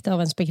blivit väckt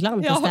av en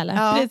spekulant istället.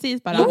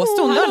 Precis bara. Och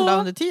stod där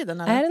under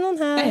tiden? Eller? Är det någon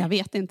här? Nej, jag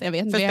vet inte.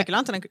 För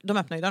spekulanterna, de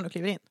öppnar ju dörren och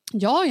kliver in.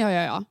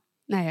 Ja.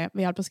 Nej,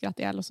 vi höll på att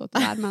skratta ihjäl och så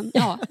där, men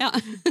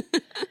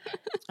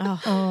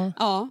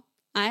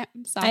Nej,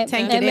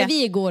 men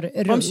vi går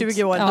runt. Om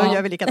 20 år, då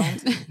gör vi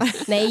likadant.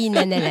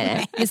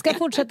 Nej. Vi ska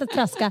fortsätta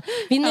traska.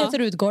 Vi nöter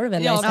ut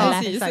golven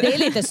istället. Det är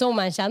lite så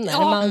man känner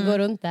när man går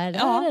runt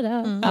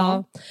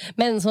där.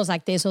 Men som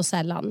sagt, det är så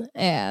sällan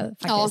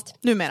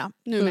faktiskt. Numera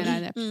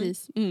är det,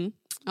 precis.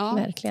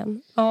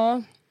 Verkligen.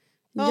 Ja.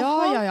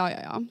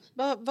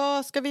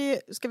 Vad ska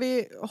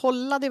vi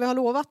hålla det vi har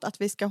lovat,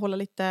 att vi ska hålla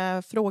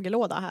lite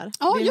frågelåda här?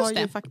 Vi har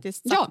ju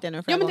faktiskt sagt det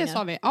nu flera gånger. Det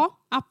sa vi. Ja,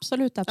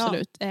 absolut.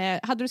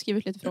 Hade du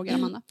skrivit lite frågor,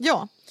 Amanda?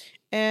 Ja.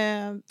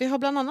 Vi har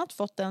bland annat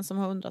fått en som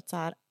har undrat så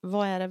här: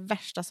 vad är det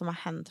värsta som har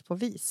hänt på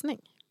visning?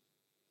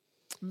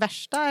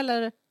 Värsta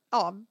eller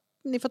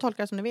ni får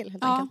tolka det som ni vill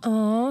helt enkelt.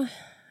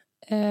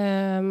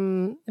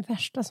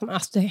 Värsta som,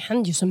 alltså det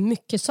händer ju så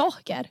mycket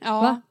saker.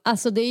 Va?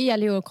 Alltså det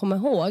gäller ju att komma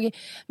ihåg.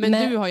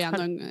 Men du har ju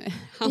ändå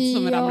han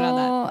som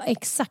ramlade där. Ja,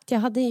 exakt. Jag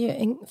hade ju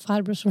en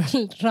farbror som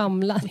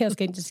ramlade. Jag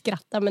ska inte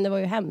skratta, men det var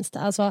ju hemskt.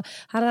 Alltså,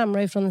 han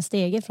ramlade ju från en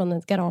stege från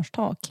ett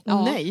garagetak.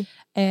 Nej.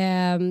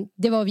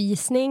 Det var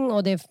visning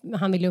och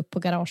han ville upp på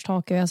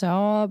garagetaket. Och jag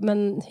sa,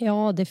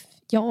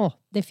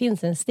 det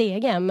finns en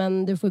stege,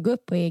 men du får gå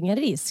upp på egen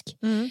risk.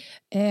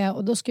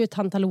 Och då skulle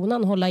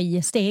tantalonan hålla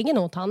i stegen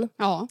åt han.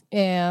 Ja.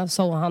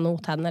 Sa han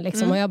åt henne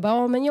liksom. Och jag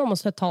bara, men jag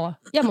måste ta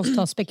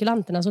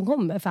spekulanterna som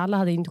kommer, för alla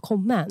hade inte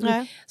kommit än.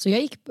 Nej. Så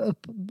jag gick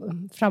upp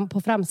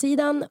på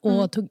framsidan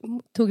och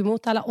tog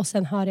emot alla, och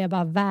sen hörde jag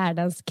bara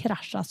världens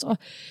krasch alltså.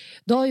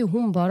 Då har ju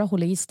hon bara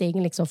hållit i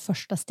stegen liksom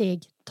första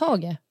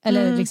stegtaget.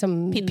 Eller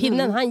liksom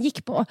pinnen han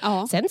gick på.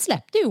 Ja. Sen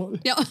släppte ju hon.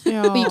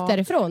 Och gick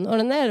därifrån. Och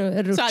den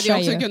där rutschade. Så hade jag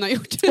också kunnat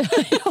gjort.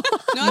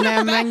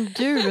 Nej men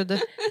gud.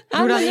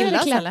 Gjorde han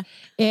illa eller?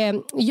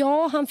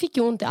 Ja, han fick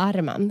ju ont i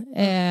armen.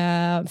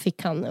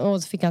 Fick han.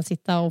 Och så fick han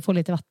sitta och få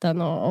lite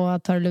vatten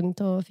och ta det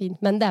lugnt och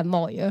fint. Men den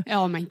var ju.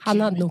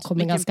 Han hade nog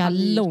kommit ganska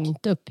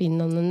långt upp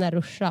innan den där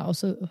ruscha. Och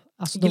så,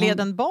 alltså, gled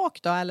den bak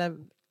då? Eller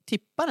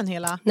tippade den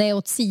hela? Nej,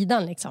 åt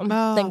sidan liksom.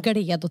 Den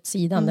gled åt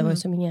sidan. Det var ju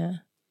som inga...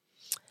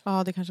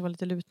 Ja, det kanske var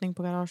lite lutning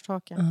på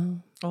garagetaket.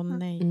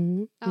 Nej.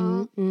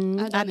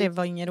 Nej, det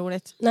var inget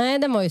roligt. Nej,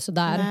 den var ju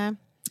sådär. Nej.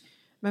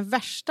 Men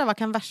vad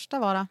kan värsta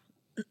vara?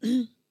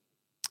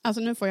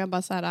 Alltså nu får jag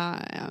bara så här,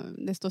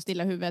 det står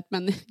stilla i huvudet,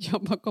 men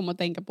jag bara kom att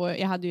tänka på,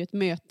 jag hade ju ett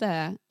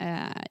möte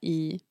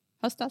i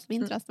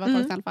vintras, det var ett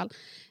tag i alla fall.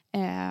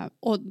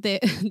 Och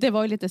det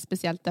var ju lite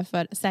speciellt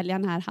därför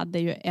säljaren här hade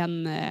ju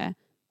en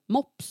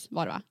mops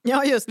var det va?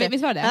 Ja, just det.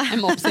 Visst var det?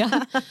 En mops, ja.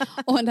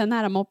 Och den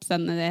här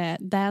mopsen,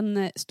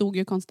 den stod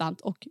ju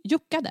konstant och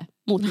juckade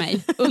mot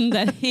mig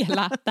under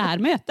hela det här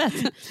mötet.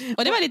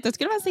 Och det var lite,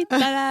 skulle man sitta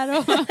där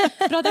och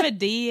prata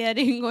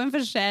värdering och en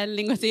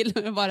försäljning och till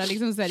och vara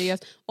liksom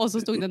seriös. Och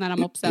så stod den här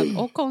mopsen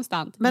och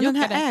konstant men juckade,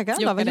 den här ägaren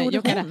då, vad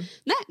gjorde hon?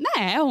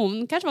 Nej,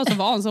 hon kanske var så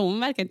van så hon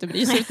verkar inte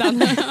bry sig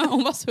utan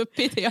hon var så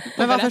uppe i det.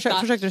 Men vad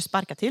försökte du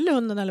sparka till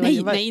hunden? Eller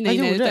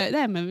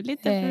nej, men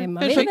lite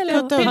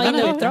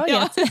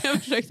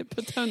jag försökte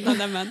putta undan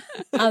den, men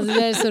alltså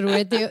det är så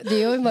roligt.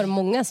 Det har ju varit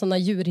många sådana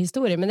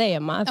djurhistorier med dig,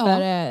 Emma.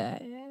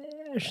 För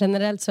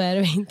generellt så är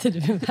det inte du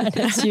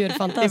världens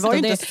djurfantast. Det var ju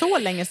inte så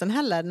länge sedan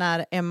heller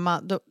när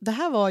Emma... det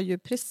här var ju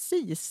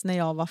precis när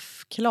jag var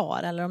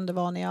klar. Eller om det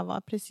var när jag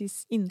var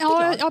precis inte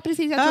klar. Ja,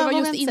 precis. Jag tror det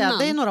var just innan.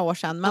 Det är några år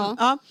sedan. Men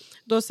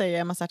då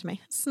säger Emma så här till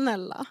mig.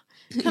 Snälla,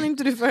 kan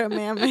inte du följa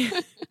med mig?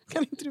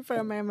 Kan inte du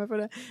följa med mig för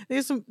det?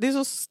 Det är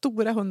så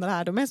stora hundar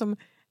här. De är som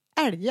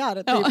älgar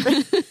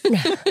typ.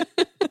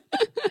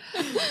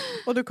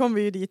 Och då kom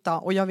vi ju dit då,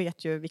 och jag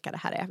vet ju vilka det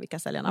här är, vilka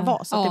säljarna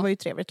var. Så det var ju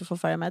trevligt att få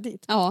följa med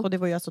dit. Och det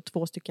var ju alltså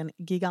 2 stycken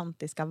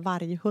gigantiska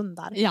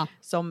varghundar.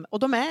 Och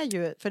de är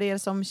ju, för er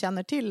som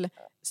känner till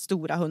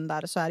stora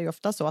hundar, så är det ju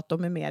ofta så att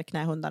de är mer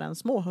knähundar än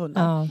små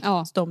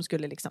hundar. Så de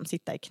skulle liksom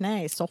sitta i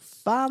knä i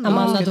soffan.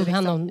 Amanda tog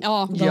hand om...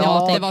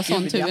 det var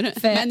sån tur.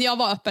 Men jag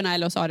var öppen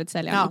eller sa det till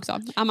säljaren också.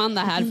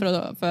 Amanda här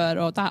för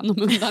att ta hand om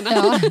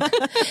hundarna.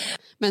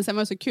 Men sen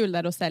var det så kul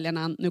där då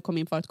säljarna nu kom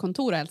in på ett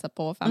kontor och hälsade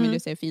på, för han ville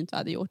se hur fint vi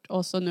hade gjort.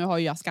 Och så nu har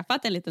jag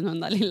skaffat en liten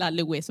hund, lilla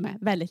Louis, som är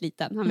väldigt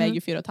liten. Han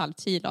väger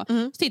 4,5 kilo.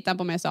 Så tittade han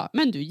på mig och sa,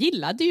 men du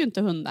gillade ju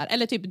inte hundar.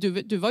 Eller typ,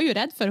 du var ju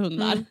rädd för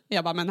hundar.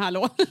 Jag bara, men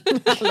hallå.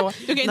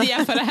 Du kan inte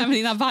jämföra det här med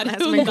dina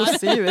varghundar.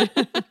 Som en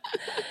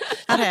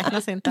han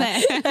räknas inte.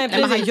 Nej,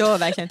 men han gör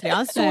verkligen inte det.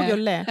 Han är så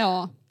gullig.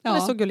 Han är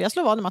så gullig. Jag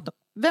slår vad om att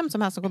vem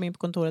som helst som kommer in på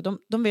kontoret,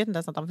 de vet inte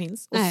ens att han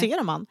finns. Och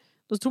ser man,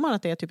 då tror man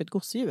att det är typ ett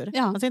gosedjur.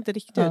 Han ser inte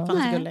riktigt ut, för han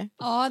är så gullig.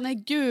 Ja, nej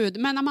gud.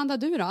 Men Amanda,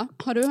 du då?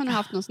 Har du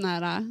haft någon sån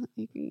här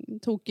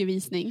tokig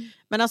visning?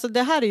 Men alltså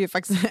det här är ju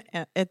faktiskt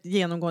ett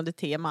genomgående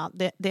tema.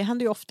 Det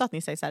händer ju ofta att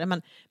ni säger så här,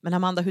 men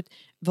Amanda,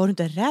 var du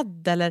inte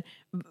rädd? Eller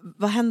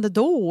vad hände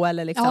då?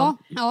 Eller liksom.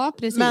 Ja,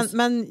 precis.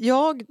 Men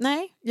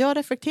jag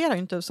reflekterar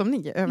inte som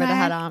ni över det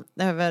här,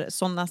 över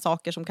sådana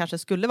saker som kanske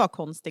skulle vara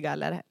konstiga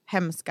eller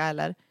hemska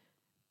eller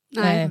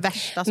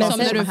värsta saker. Som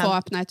när du får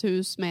öppna ett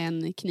hus med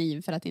en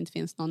kniv för att det inte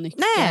finns någon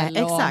nyckel. Nej,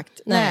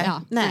 exakt. Nej,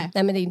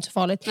 men det är inte så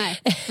farligt.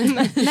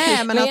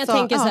 Men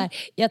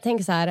jag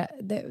tänker så här,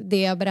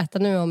 det jag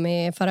berättade nu om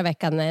i förra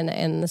veckan,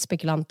 en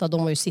spekulant,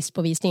 de var ju sist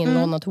på visningen,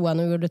 lånade toan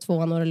och gjorde 2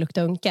 och det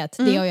luktade unket.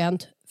 Det har ju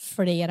hänt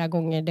flera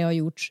gånger, det har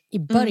gjorts i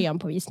början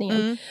på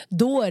visningen.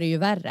 Då är det ju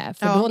värre,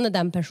 för då när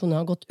den personen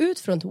har gått ut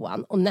från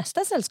toan och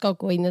nästa sällskap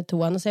går in i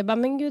toan och säger bara,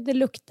 men gud, det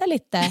luktar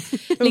lite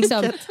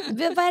liksom,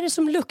 vad är det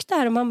som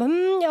luktar? Och man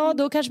bara,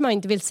 då kanske man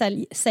inte vill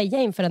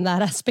säga inför den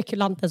där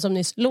spekulanten som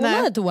nyss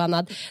lånade toan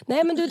att,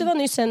 nej men du, det var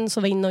nyss en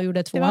som var inne och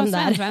gjorde toan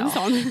där.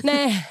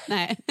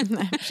 Nej.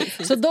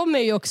 Så de är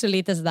ju också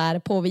lite sådär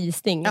på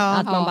visning,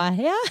 att man bara,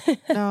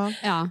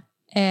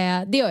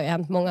 det har ju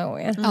hänt många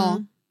gånger.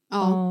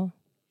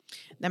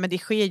 Nej, men det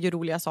sker ju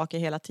roliga saker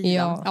hela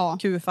tiden.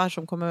 Kufar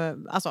som kommer,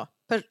 alltså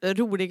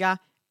roliga,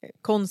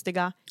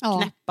 konstiga,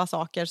 knäppa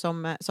saker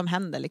som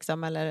händer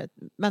liksom, eller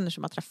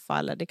människor man träffar,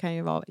 eller det kan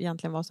ju vara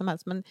egentligen vad som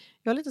helst, men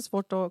jag har lite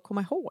svårt att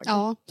komma ihåg.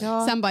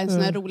 Sen bara en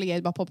sån här rolig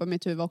grej bara poppade i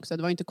mitt huvud också.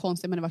 Det var inte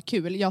konstigt, men det var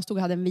kul. Jag stod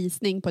och hade en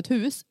visning på ett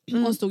hus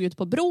och stod ute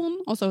på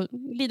bron och så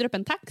glider upp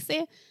en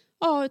taxi.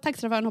 Och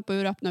taxichauffören hoppar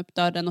ur och öppnar upp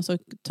dörren och så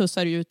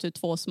tussar det ut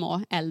 2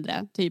 små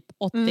äldre, typ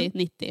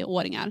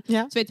 80-90-åringar.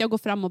 Så vet jag går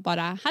fram och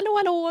bara,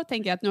 hallå,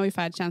 tänker att nu har ju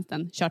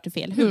färdtjänsten kört till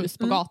fel hus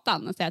på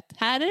gatan och säger att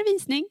här är det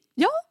visning.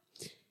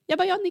 Jag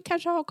bara, ni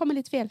kanske har kommit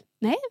lite fel.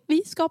 Nej,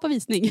 vi ska på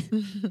visning.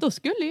 Då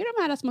skulle ju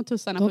de här små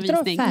tussarna på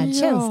visning.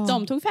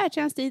 De tog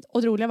färdtjänst dit.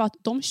 Och det roliga var att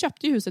de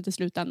köpte ju huset i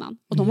slutändan.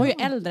 Och de var ju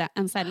äldre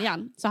än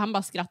säljaren. Så han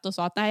bara skrattade och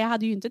sa att nej, jag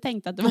hade ju inte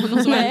tänkt att det var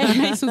någon som äldre än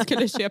mig som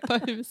skulle köpa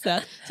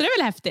huset. Så det är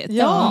väl häftigt.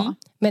 Ja.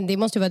 Men det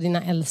måste ju vara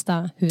dina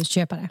äldsta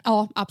husköpare.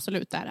 Ja,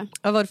 absolut det är det.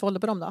 Vad var det för ålder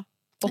på dem då?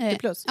 80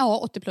 plus? Ja,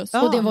 80 plus.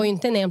 Och det var ju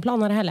inte en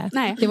enplanare heller.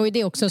 Nej. Det var ju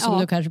det också som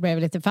du kanske blev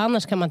lite... För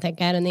annars kan man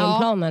tänka, är det en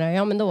enplanare?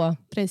 Ja, men då...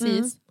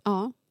 Precis.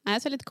 Ja.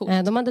 Så lite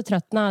coolt. De hade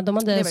tröttnat. De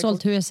hade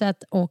sålt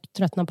huset och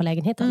tröttnat på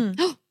lägenheten.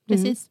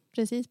 Precis.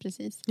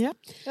 Ja.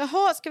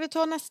 Jaha, ska vi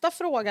ta nästa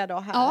fråga då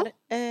här? Ja.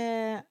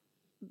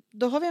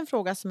 Då har vi en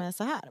fråga som är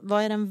så här.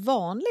 Vad är den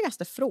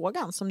vanligaste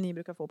frågan som ni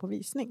brukar få på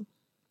visning?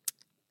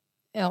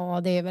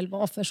 Ja, det är väl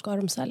varför ska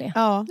de sälja?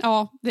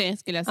 Ja, det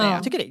skulle jag säga.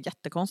 Jag tycker det är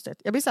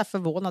jättekonstigt. Jag blir så här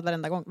förvånad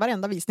varenda gång.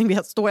 Varenda visning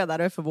står jag där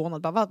och är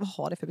förvånad. Bara, vad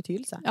har det för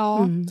betydelse?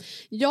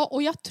 Ja,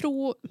 och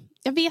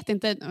jag vet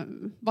inte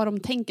vad de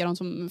tänker om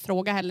som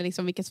fråga eller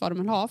liksom vilket svar de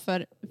vill ha.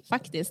 För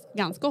faktiskt,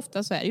 ganska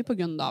ofta så är det ju på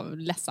grund av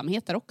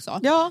ledsamheter också.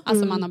 Ja.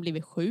 Alltså man har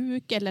blivit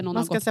sjuk eller någon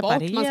har gått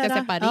bort. Man ska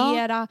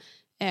separera.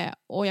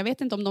 Och jag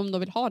vet inte om de då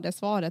vill ha det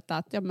svaret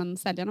att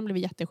säljaren har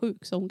blivit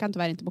jättesjuk så hon kan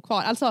tyvärr inte bo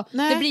kvar. Alltså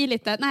det blir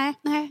lite,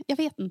 nej jag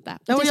vet inte.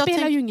 Det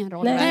spelar ju ingen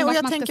roll. Nej, och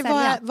jag tänker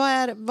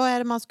vad är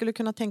det man skulle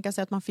kunna tänka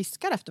sig att man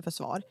fiskar efter för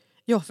svar?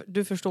 Ja,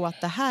 du förstår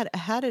att här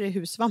är det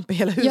husvamp i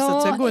hela huset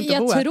så det går inte att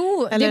bo här. Jag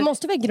tror, eller? Det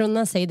måste väl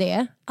grunna sig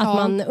det. Att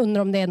man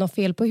undrar om det är något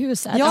fel på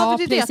huset. Ja,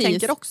 det är det jag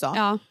tänker också.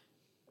 Ja.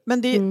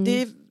 Men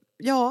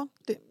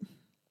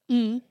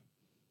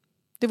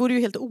det vore ju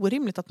helt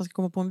orimligt att man ska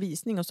komma på en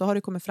visning och så har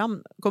det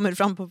kommer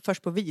fram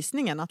först på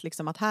visningen att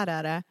liksom att här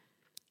är det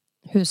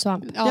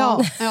husvamp.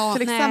 Ja,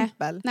 till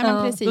exempel. Nej,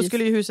 men precis. Då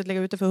skulle ju huset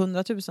lägga ute för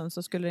 100 000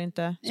 så skulle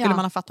man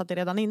ha fattat det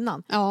redan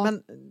innan. Ja.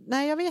 Men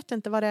nej, jag vet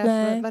inte vad det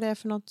är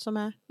för något som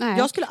är. Nej.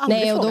 Jag skulle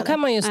aldrig fråga. Och då kan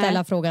man ju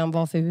ställa frågan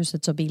varför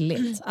huset så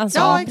billigt. Alltså,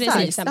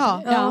 precis.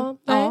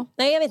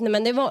 Nej, jag vet inte,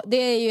 men det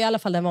är ju i alla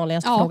fall den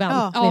vanligaste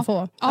frågan vi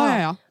får.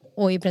 Ja.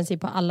 Och i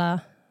princip på alla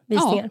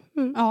visningar.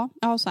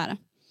 Ja, så är det.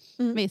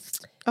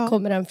 Visst.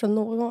 Kommer den från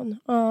någon?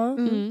 Ja,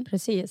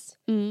 precis.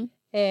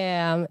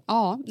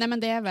 Nej men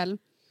det är väl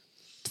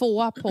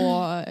 2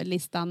 på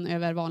listan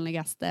över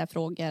vanligaste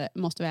frågor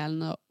måste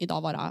väl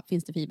idag vara,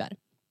 finns det fiber?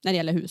 När det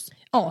gäller hus.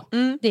 Ja,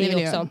 det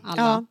vill också.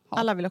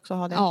 Alla vill också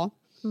ha det. Ja,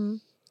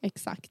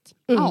 exakt.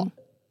 Ja.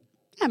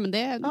 Nej,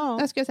 men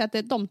jag skulle säga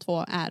att de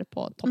 2 är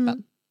på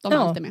toppen. De är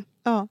alltid med.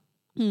 Ja.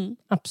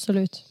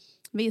 Absolut.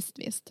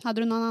 Visst.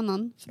 Hade du någon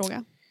annan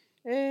fråga?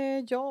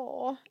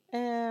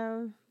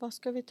 Vad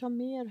ska vi ta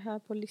mer här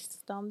på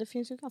listan? Det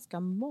finns ju ganska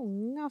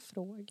många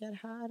frågor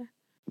här.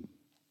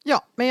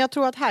 Ja, men jag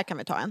tror att här kan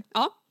vi ta en.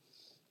 Ja.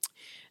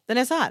 Den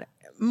är så här.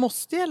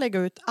 Måste jag lägga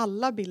ut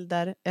alla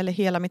bilder eller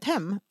hela mitt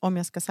hem om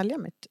jag ska sälja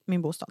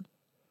min bostad?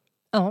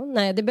 Ja,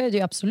 nej, det behöver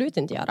du absolut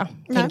inte göra,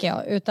 tänker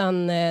jag.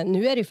 Utan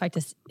nu är det ju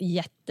faktiskt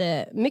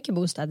jättemycket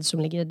bostäder som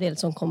ligger dels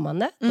som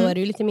kommande. Då är det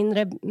ju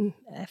lite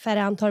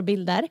färre antal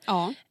bilder.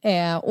 Ja.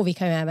 Och vi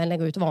kan ju även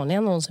lägga ut vanliga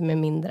annonser med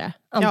mindre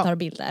antal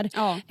bilder.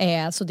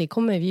 Ja. Så det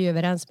kommer vi ju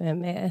överens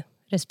med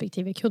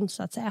respektive kund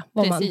så att säga.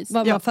 Vad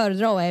man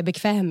föredrar och är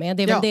bekväm med.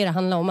 Det är väl det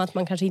handlar om, att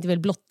man kanske inte vill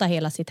blotta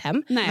hela sitt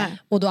hem. Nej.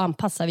 Och då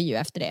anpassar vi ju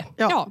efter det.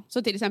 Ja,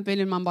 så till exempel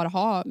vill man bara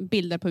ha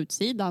bilder på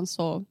utsidan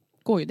så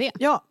går ju det.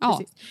 Ja,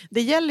 precis.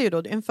 Det gäller ju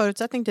då, en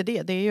förutsättning till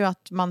det är ju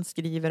att man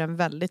skriver en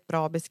väldigt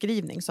bra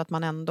beskrivning så att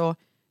man ändå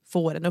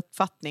får en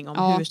uppfattning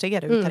om hur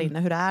ser det ut här inne.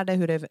 Hur är det?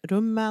 Hur är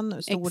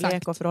rummen?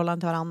 Storlek och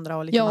förhållande till varandra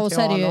och lite material. Och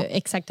så är det ju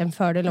exakt en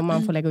fördel om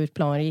man får lägga ut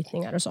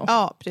planritningar och så.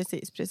 Ja,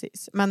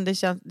 precis. Men det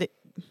känns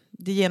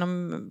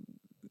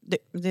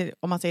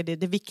om man säger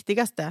det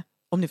viktigaste,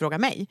 om ni frågar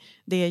mig,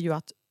 det är ju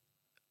att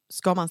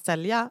ska man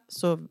sälja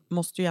så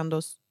måste ju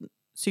ändå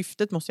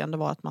syftet måste ju ändå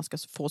vara att man ska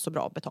få så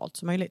bra betalt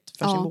som möjligt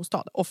för sin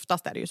bostad.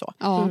 Oftast är det ju så.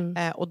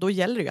 Och då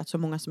gäller det ju att så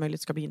många som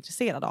möjligt ska bli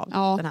intresserade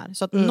av den här.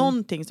 Så att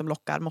någonting som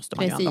lockar måste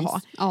man ju ändå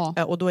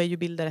ha. Och då är ju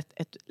bilder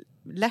ett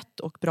lätt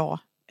och bra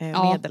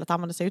medel att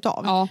använda sig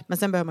utav. Men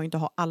sen behöver man ju inte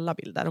ha alla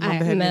bilder. Och man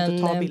behöver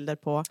inte ta bilder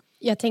på...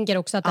 Jag tänker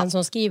också att den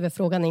som skriver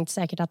frågan är inte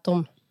säkert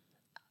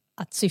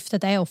att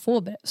syftet är att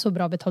få så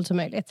bra betalt som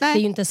möjligt. Nej. Det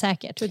är ju inte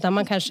säkert. Utan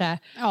man kanske...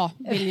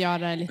 vill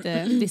göra det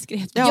lite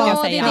diskret. Det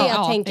är det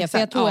jag tänker. För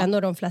jag tror ändå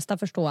de flesta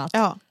förstår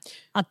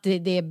att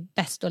det är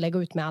bäst att lägga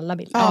ut med alla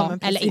bilder.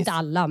 Eller inte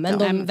alla, men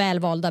de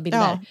välvalda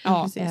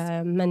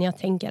bilder. Men jag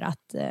tänker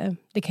att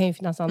det kan ju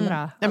finnas andra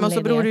anledningar. Men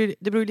så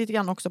det beror lite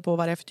grann också på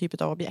vad det är för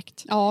typ av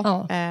objekt.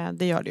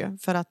 Det gör det ju.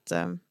 För att...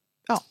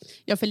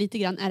 Ja, för lite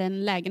grann är det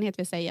en lägenhet,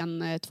 vi säger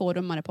en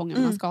 2-rummare på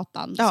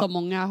Ångermanlandsgatan. Så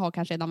många har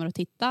kanske redan varit och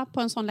tittat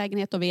på en sån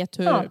lägenhet och vet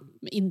hur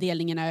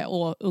indelningen är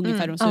och ungefär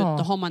hur de ser ut.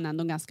 Då har man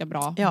ändå en ganska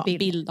bra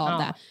bild av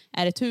det.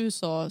 Är det ett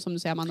hus och som du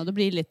säger Amanda, då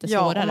blir det lite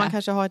svårare. Om man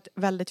kanske har ett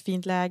väldigt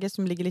fint läge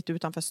som ligger lite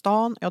utanför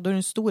stan. Ja, då är det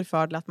en stor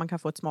fördel att man kan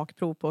få ett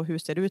smakprov på hur det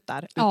ser ut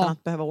där. Utan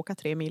att behöva åka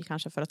 3 mil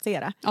kanske för att se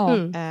det.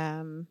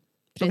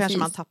 Då kanske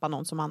man tappar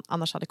någon som man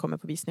annars hade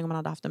kommit på visning om man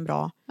hade haft en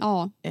bra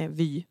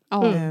vy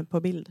på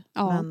bild.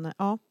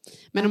 Ja.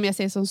 Men om jag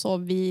säger som så,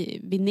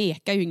 vi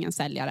nekar ju ingen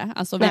säljare.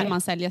 Alltså vill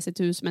man sälja sitt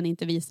hus men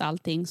inte visa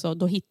allting, så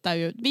då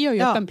vi gör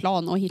ju upp en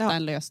plan och hittar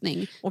en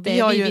lösning. Och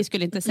vi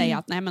skulle inte säga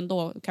att nej, men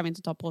då kan vi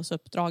inte ta på oss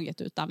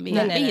uppdraget, utan vi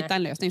hittar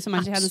en lösning som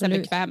man känner sig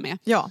bekväm med.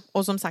 Ja,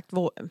 och som sagt,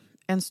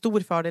 en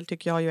stor fördel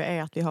tycker jag ju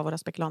är att vi har våra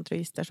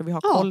spekulantregister, så vi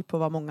har koll på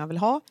vad många vill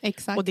ha.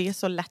 Exakt. Och det är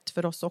så lätt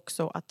för oss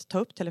också att ta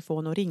upp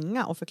telefon och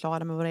ringa och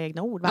förklara med våra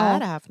egna ord. Vad är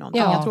det här för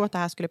någonting? Jag tror att det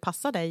här skulle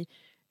passa dig,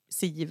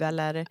 Siv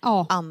eller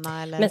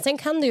Anna. Eller... Men sen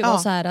kan det ju vara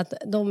så här att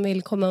de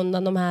vill komma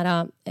undan de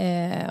här,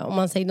 om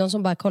man säger de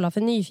som bara kollar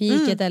för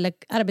nyfiket eller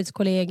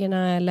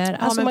arbetskollegorna. Eller,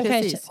 alltså man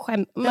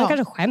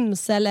kanske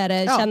skäms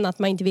eller känner att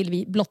man inte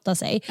vill blotta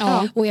sig.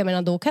 Och jag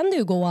menar, då kan det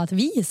ju gå att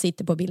vi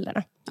sitter på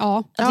bilderna.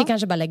 Att vi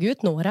kanske bara lägger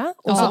ut några.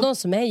 Och så de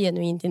som är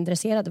genuint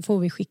intresserade får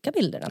vi skicka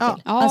bilderna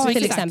till. Alltså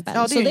till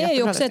exempel. Så det är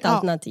ju också ett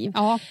alternativ.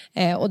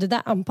 Och det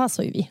där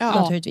anpassar ju vi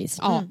naturligtvis.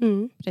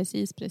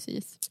 Precis.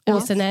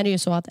 Och sen är det ju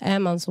så att är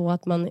man så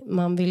att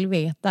man vill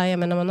veta. Jag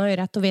menar, man har ju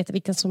rätt att veta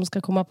vilka som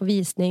ska komma på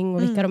visning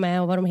och vilka de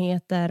är och vad de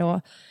heter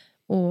och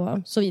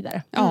så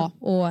vidare.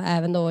 Och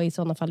även då i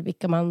sådana fall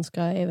vilka man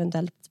ska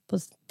eventuellt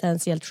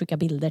potentiellt skicka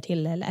bilder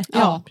till. Eller.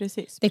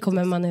 Precis. Det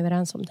kommer man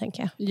överens om,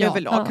 tänker jag.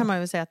 Överlag kan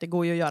man ju säga att det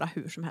går ju att göra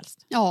hur som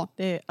helst.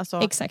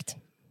 Exakt.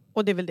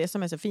 Och det är väl det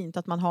som är så fint,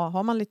 att man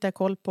har man lite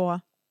koll på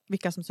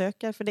vilka som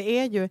söker. För det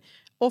är ju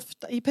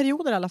ofta, i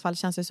perioder i alla fall,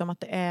 känns det som att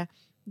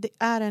det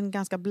är en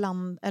ganska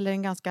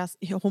en ganska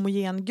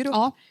homogen grupp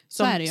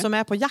som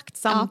är på jakt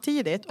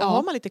samtidigt. Och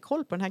har man lite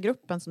koll på den här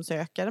gruppen som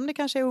söker, om det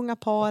kanske är unga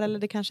par eller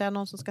det kanske är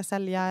någon som ska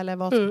sälja eller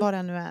vad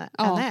det nu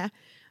är,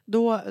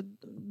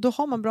 då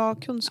har man bra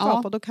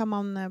kunskap och då kan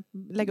man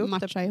lägga upp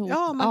matcha det. Ihop.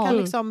 Ja, man kan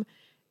liksom,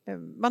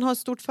 man har ett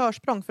stort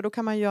försprång, för då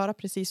kan man göra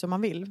precis som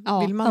man vill.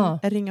 Vill man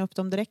ringa upp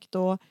dem direkt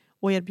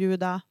och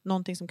erbjuda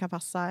någonting som kan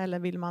passa, eller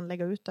vill man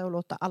lägga ut det och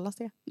låta alla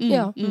se?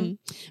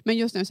 Men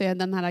just nu så är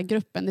den här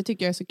gruppen, det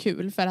tycker jag är så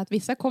kul, för att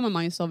vissa kommer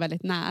man ju så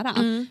väldigt nära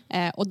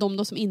och de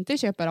då som inte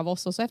köper av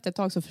oss, och så efter ett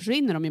tag så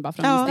försvinner de ju bara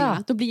från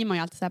visningarna. Då blir man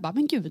ju alltid så här,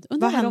 men gud,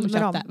 undrar vad de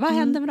köpte. Vad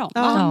händer med dem?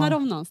 Vad hamnar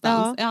de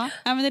någonstans? Ja,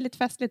 men det är lite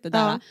festligt det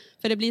där.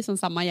 För det blir som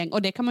samma gäng,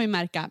 och det kan man ju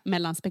märka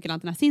mellan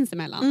spekulanterna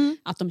sinsemellan,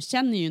 att de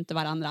känner ju inte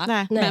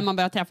varandra. Men man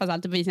börjar träffas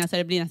alltid på visningar, så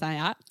det blir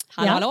nästan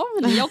hallå,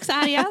 ni är också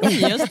här igen.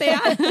 Just det.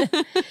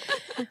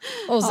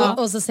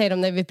 Och så säger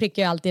de, när vi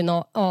prickar ju alltid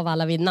av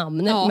alla vid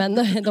namn. Men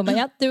de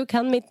bara, du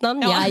kan mitt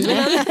namn.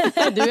 Jajamän,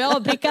 du är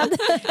avprickad.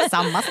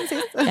 Samma som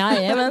sist.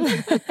 Jajamän.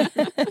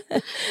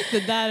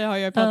 Det där har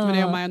jag pratat med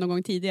dig om Maja någon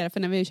gång tidigare. För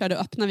när vi körde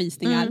öppna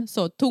visningar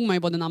så tog man ju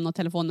både namn och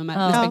telefonnummer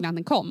när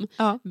spekulanten kom.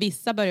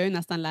 Vissa börjar ju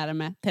nästan lära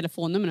med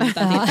telefonnummer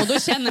och då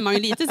känner man ju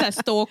lite så här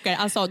stalker.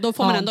 Alltså då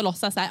får man ändå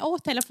låtsas så här,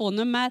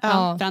 telefonnummer.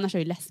 För annars är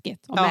det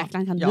läskigt. Och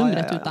mäklaren kan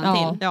numret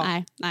utan till.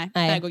 Nej,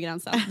 där går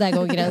gränsen. Där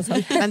går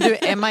gränsen. Men du,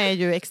 Emma är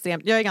ju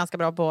extremt, jag är ganska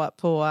bra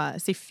på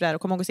siffror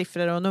och kommer ihåg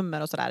siffror och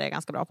nummer och sådär är jag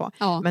ganska bra på.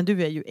 Men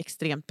du är ju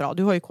extremt bra,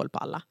 du har ju koll på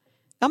alla.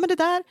 Ja, men det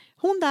där,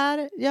 hon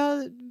där,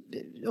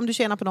 om du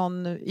tjänar på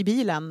någon i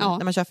bilen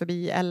när man kör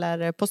förbi,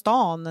 eller på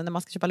stan när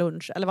man ska köpa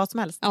lunch eller vad som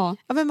helst. Ja,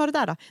 vem var det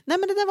där då? Nej,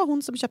 men det där var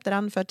hon som köpte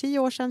den för 10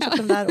 år sedan, köpte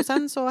den där, och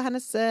sen så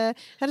hennes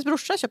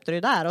brorsa köpte det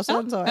där och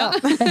sen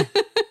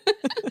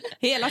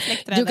hela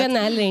släktträdet. Du kan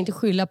heller inte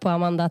skylla på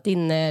Amanda att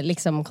din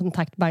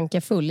kontaktbank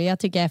är full. Jag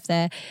tycker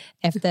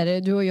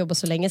efter du har jobbat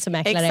så länge som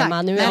mäklare,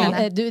 Emma, nu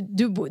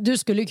du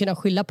skulle ju kunna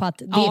skylla på att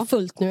det är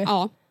fullt nu.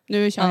 Ja.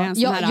 Nu kör jag en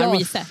sån här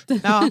reset.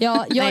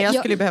 Nej, jag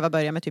skulle behöva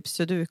börja med typ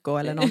sudoku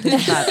eller någonting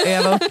sånt där.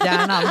 Öva upp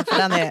hjärnan. För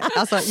den är,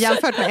 alltså,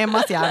 jämfört med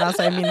Emmas hjärna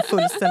så är min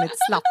fullständigt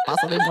slapp.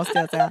 Alltså, det måste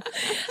jag säga.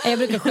 Jag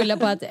brukar skylla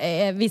på att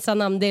vissa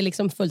namn, det är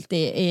liksom fullt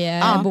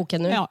i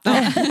boken nu.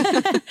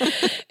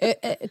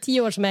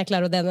 10 år som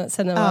mäklare och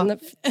sen är man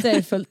det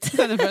är fullt.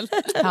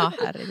 Ja,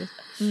 herregud.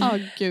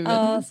 Gud.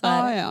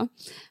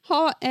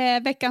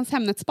 Veckans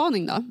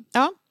Hemnet-spaning då?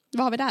 Ja.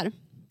 Vad har vi där?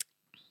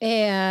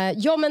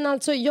 Men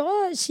alltså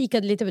jag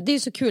kikade lite, det är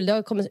så kul, det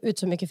har kommit ut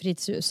så mycket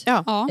fritidshus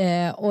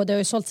och det har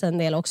ju sålts en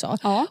del också,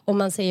 och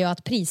man ser ju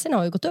att priserna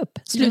har ju gått upp,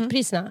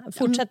 slutpriserna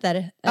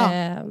fortsätter,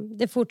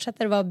 det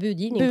fortsätter vara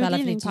budgivning på alla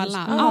fritidshus.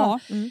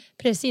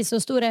 Precis,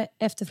 och stora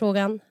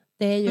efterfrågan,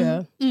 det är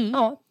ju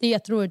det är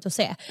jätteroligt att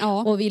se,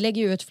 och vi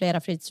lägger ju ut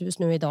flera fritidshus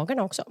nu i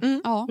dagarna också.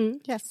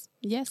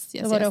 Yes.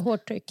 Då var det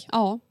hårt tryck.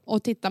 Ja,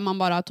 och tittar man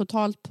bara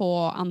totalt på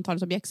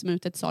antalet objekt som är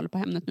ute till salu på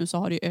Hemnet nu, så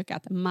har det ju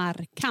ökat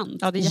markant.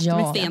 Ja, det är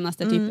jättemycket.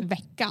 Senaste typ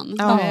veckan.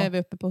 Då är vi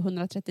uppe på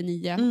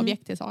 139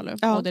 objekt till salu.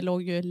 Och det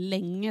låg ju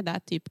länge där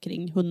typ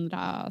kring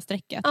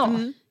 100-strecket.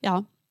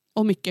 Ja.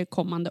 Och mycket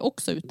kommande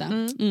också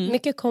ute.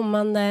 Mycket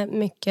kommande,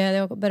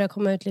 det börjar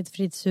komma ut lite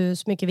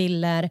fritidshus, mycket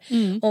villor.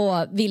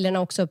 Och villorna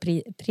också,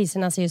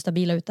 priserna ser ju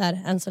stabila ut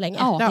där än så länge.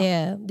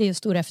 Det är ju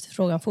stor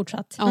efterfrågan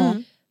fortsatt.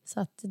 Så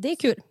att det är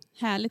kul.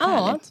 Härligt.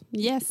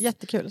 Yes.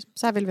 Jättekul.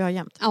 Så här vill vi ha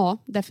jämt. Ja,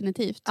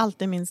 definitivt.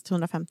 Alltid minst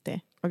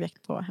 150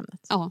 objekt på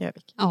Hemnet i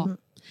Övik.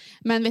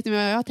 Men vet ni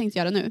vad jag har tänkt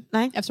göra nu?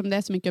 Nej. Eftersom det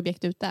är så mycket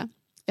objekt ute.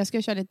 Jag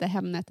ska köra lite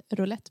Hemnet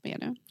roulette med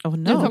nu. Oh, no.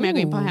 Nu kommer jag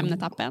gå in på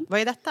Hemnet-appen. Vad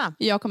är detta?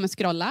 Jag kommer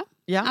scrolla.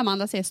 Ja.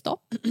 Amanda säger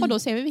stopp. Och då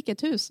ser vi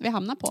vilket hus vi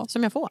hamnar på.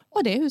 Som jag får?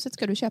 Och det huset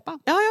ska du köpa.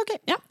 Ja, okej.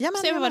 Ja, Jamen,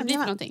 ser vi vad det blir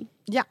för någonting.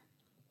 Ja.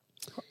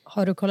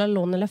 Har du kollat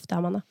lånelöfte,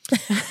 Amanda?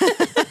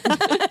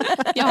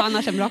 Jag har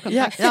annars en bra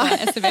kontakt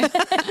med SEB.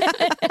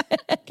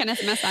 Kan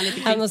smsa lite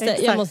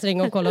kring. Jag måste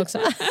ringa och kolla också.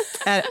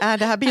 Är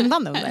det här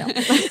bindande, undrar jag?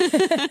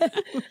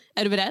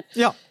 Är du beredd?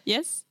 Ja.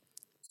 Yes.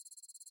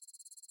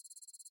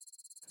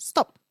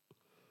 Stopp.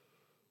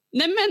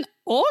 Nej men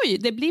oj,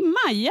 det blir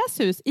Majas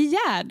hus i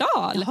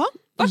Gärdal. Jaha.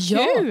 Vad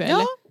kul!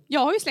 Ja.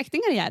 Jag har ju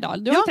släktingar i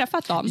Gärdal. Du har ju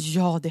träffat dem.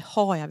 Ja, det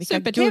har jag. Vilka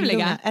Supertrevliga.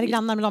 gulliga. Är det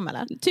grannar med dem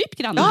eller? Typ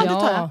grannar. Ja,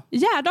 det tar jag.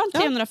 Gärdal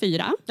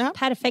 304. Ja.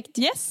 Perfekt.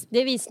 Yes. Det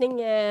är visning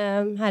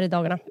här i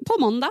dagarna. På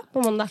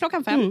måndag.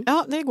 Klockan 5.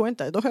 Ja, det går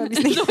inte. Då har jag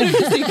visning.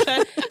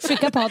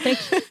 Skicka Patrik.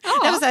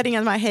 Jag vill säga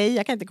ringa mig. Hej,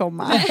 jag kan inte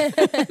komma.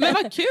 Men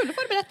vad kul. Då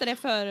får du berätta det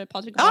för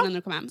Patrik och när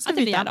du kommer hem. Att det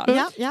blir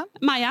Gärdal. Ja.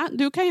 Maja,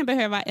 du kan ju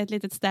behöva ett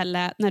litet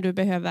ställe när du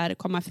behöver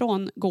komma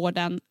ifrån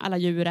gården, alla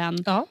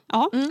djuren. Ja.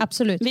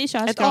 Absolut. Vi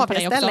kör Ett skram på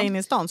dig också. avställe in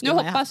i stan. Nu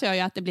hoppas jag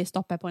ju att det blir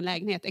stopp på en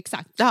lägenhet.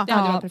 Exakt. Ja. Det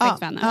hade varit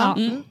perfekt vänner. Ja.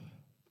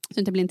 Så det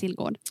inte blir en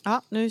tillgård.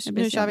 Ja, nu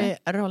kör vi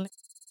roll.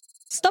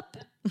 Stopp.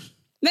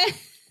 Nej.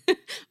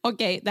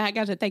 Okej, det här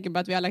kanske tänker på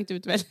att vi har lagt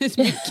ut väldigt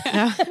mycket.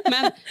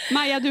 Men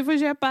Maja, du får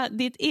köpa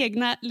ditt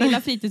egna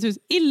lilla fritidshus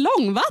i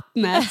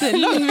Långvattnet.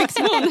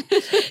 Långviksmån.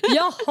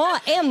 Jaha,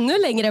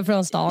 ännu längre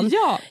från stan.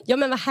 Ja,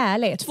 men vad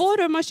härligt. 2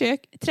 rum och kök,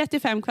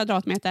 35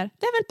 kvadratmeter.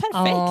 Det är väl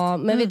perfekt? Ja,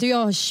 men vet du,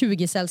 jag har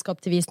 20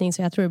 sällskap till visning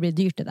så jag tror det blir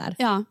dyrt det där.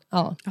 Ja.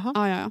 Ja.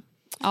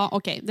 Ja,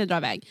 okej, det drar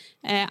iväg.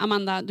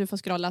 Amanda, du får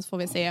scrolla så får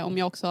vi se om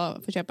jag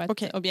också får köpa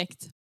ett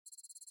objekt.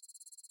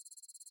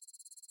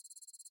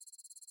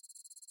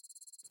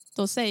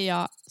 Då säger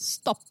jag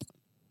stopp.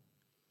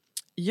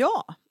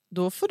 Ja,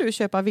 då får du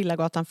köpa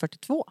Villagatan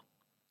 42.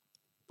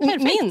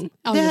 Perfekt.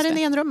 Ja, det här är en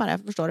enrummare,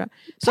 förstår du.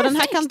 Så den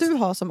här kan du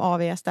ha som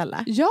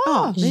AV-ställe.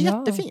 Ja, det är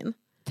jättefin.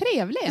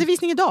 Trevligt. Det är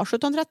visning idag,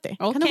 17.30.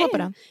 Kan du gå på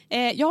den?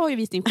 Jag har ju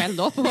visning själv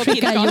då på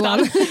Skicka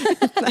Johan.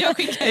 Jag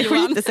skickar Det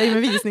Johan. skiter sig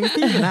med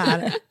visningstiden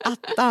här.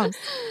 Attans.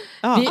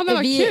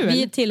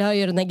 Vi tillhör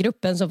ju den här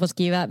gruppen som får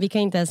skriva. Vi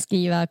kan inte ens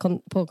skriva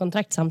på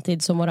kontrakt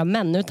samtidigt som våra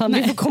män, utan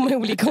vi får komma i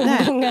olika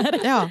omgångar.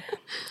 Ja.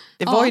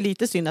 Det var ju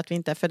lite synd att vi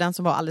inte, för den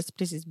som var alldeles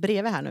precis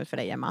bredvid här nu för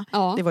dig, Emma,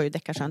 det var ju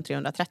Deckarsjön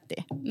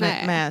 330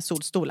 med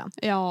solstolen.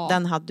 Ja.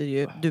 Den hade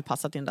ju du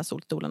passat in där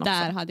solstolen också.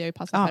 Där hade jag ju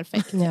passat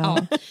perfekt.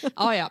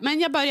 Ja. Men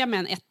jag börjar med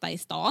en 1 i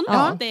stan.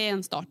 Det är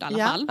en start i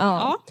alla fall.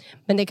 Ja.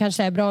 Men det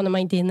kanske är bra när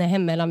man inte hinner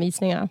hem mellan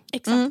visningarna.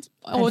 Exakt.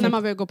 Och när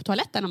man vill gå på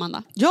toaletten,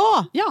 Amanda.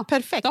 Ja,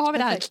 perfekt. Då har vi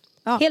det här.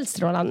 Ja. Helt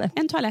strålande.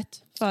 En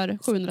toalett för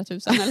 700 000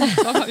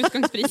 eller vad var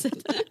utgångspriset?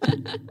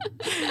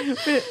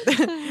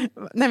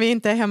 När vi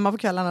inte är hemma på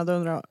kvällarna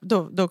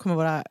då kommer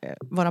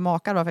våra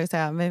makar bara faktiskt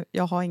säga, men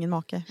jag har ingen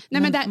make.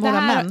 Nej, men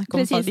våra män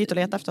kommer få dit och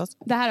leta efter oss.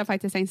 Det här har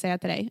faktiskt tänkt säga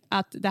till dig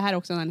att det här är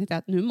också en anledning till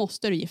att nu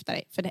måste du gifta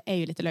dig, för det är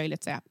ju lite löjligt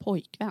att säga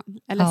pojkvän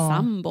eller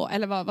sambo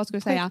eller vad ska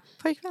du säga?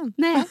 Pojkvän.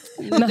 Nej,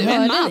 du är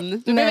en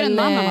man. Du behöver en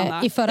man,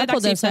 Amanda. I förra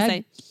podden så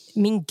är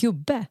min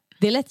gubbe.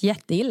 Det lät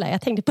jätteilla.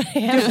 Jag tänkte på det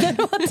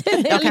efteråt.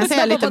 Jag kan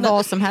säga lite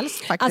vad som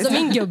helst faktiskt.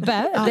 Alltså min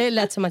gubbe, det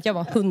lät som att jag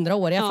var 100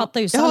 år. Jag fattar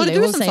ju Sally. Ja, det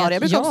är du som sa det.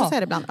 Jag brukar också säga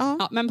det ibland.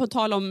 Ja, men på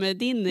tal om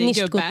din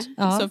gubbe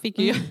så fick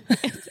ju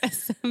ett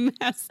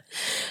sms.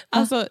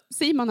 Alltså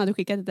Simon hade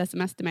skickat ett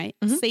sms till mig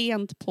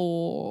sent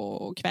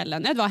på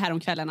kvällen. Det var här om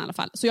kvällen i alla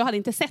fall. Så jag hade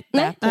inte sett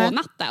det på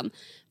natten.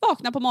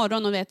 Vakna på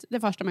morgonen och vet det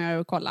första man gör är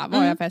att kolla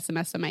vad jag för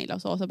sms och mejl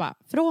och så bara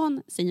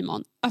från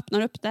Simon.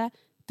 Öppnar upp det.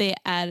 Det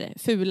är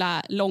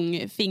fula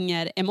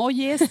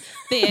långfinger-emojis.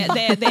 Det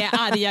är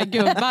arga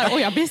gubbar. Och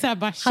jag blir så här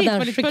bara, shit,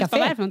 vad är det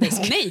för någonting?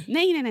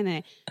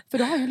 Nej. För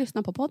då har jag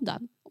lyssnat på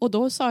podden. Och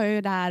då sa jag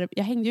ju där,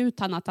 jag hängde ut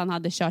han att han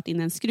hade kört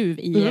in en skruv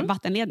i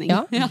vattenledning.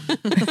 Ja.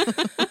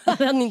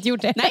 Hade han inte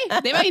gjort det?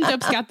 Nej, det var inte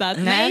uppskattat.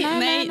 Nej.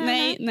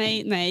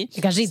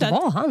 Det kanske inte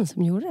var han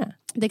som gjorde det.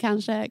 Det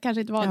kanske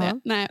inte var det.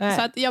 Nej.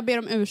 Så att jag ber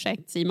om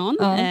ursäkt, Simon,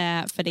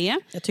 för det.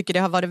 Jag tycker det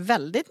har varit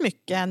väldigt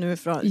mycket nu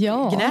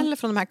gnäll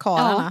från de här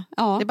karlarna.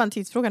 Ja. Det är bara en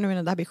tidsfråga nu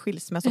när det här blir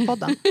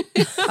skilsmässopodden.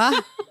 Va?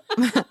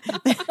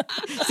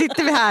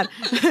 Sitter vi här,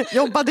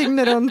 jobbar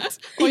dygnet runt.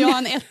 Och jag har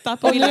en 1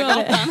 på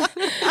Villagatan.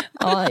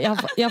 Ja,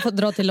 jag får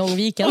dra till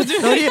Långviken.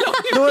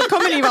 Då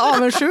kommer ni vara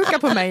avundsjuka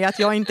på mig att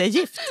jag inte är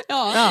gift.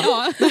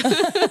 Ja.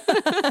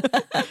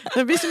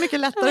 Det blir så mycket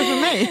lättare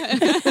för mig.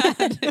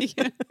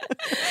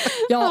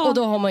 Ja, och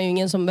då har man ju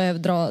ingen som behöver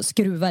dra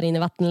skruvar in i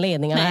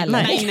vattenledningarna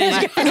heller.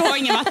 Nej. Du har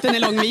ingen vatten i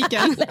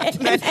Långviken.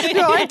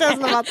 Du har inte ens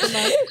någon vatten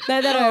där.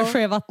 Nej, där har jag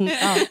sjövatten.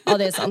 Ja,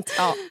 det är sant.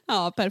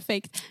 Ja,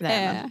 perfekt.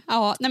 Nej,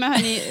 men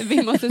hörni,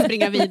 vi måste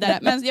springa vidare.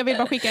 Men jag vill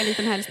bara skicka en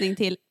liten hälsning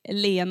till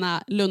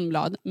Lena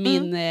Lundblad,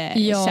 min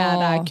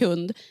kära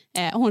kund.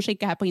 Hon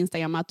skickar här på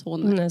Instagram att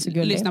hon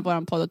lyssnar på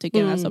vår podd och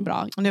tycker den är så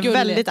bra. Hon är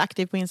väldigt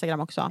aktiv på Instagram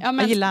också.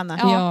 Jag gillar henne.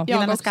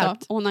 Jag också.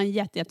 Skarpt. Hon har en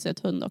jättesöt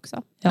hund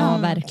också. Ja,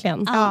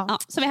 verkligen. Ja.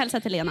 Så vi hälsar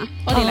till Lena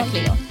och lilla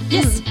Cleo.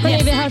 Yes,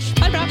 hörni, vi hörs.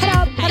 Ha det bra.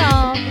 Hej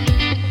då.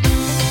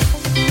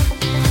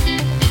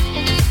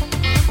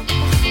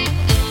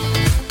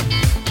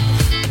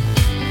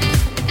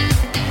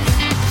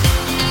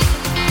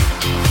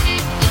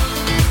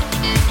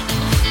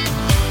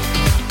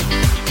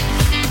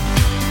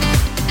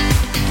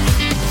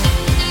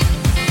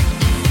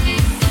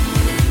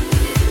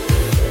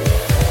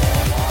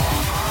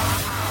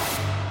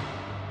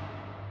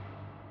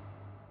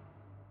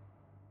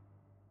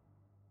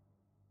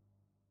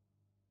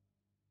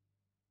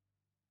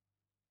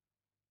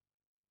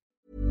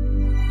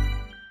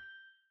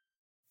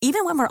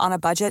 Even when we're on a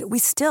budget, we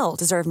still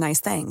deserve nice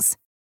things.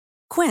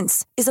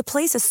 Quince is a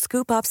place to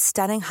scoop up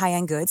stunning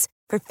high-end goods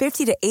for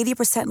 50 to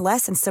 80%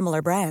 less than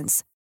similar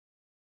brands.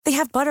 They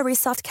have buttery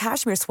soft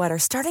cashmere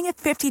sweaters starting at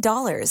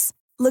 $50,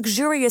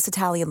 luxurious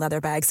Italian leather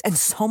bags, and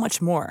so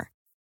much more.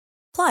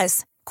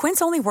 Plus,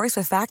 Quince only works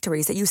with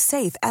factories that use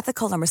safe,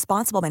 ethical, and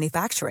responsible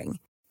manufacturing.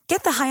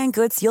 Get the high-end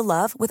goods you'll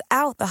love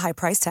without the high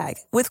price tag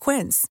with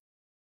Quince.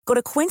 Go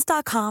to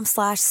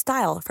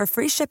quince.com/style for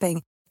free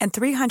shipping and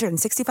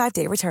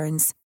 365-day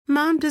returns.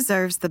 Mom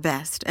deserves the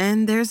best,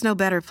 and there's no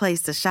better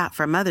place to shop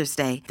for Mother's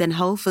Day than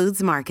Whole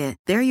Foods Market.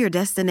 They're your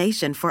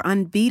destination for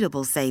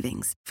unbeatable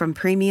savings, from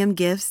premium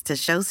gifts to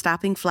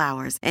show-stopping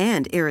flowers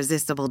and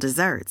irresistible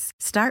desserts.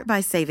 Start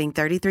by saving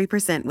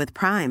 33% with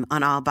Prime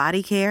on all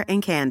body care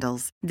and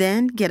candles.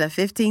 Then get a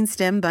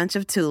 15-stem bunch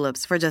of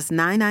tulips for just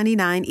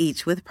 $9.99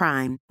 each with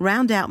Prime.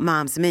 Round out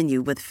Mom's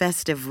menu with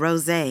festive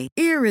rosé,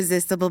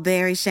 irresistible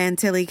berry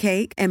chantilly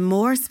cake, and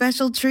more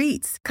special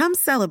treats. Come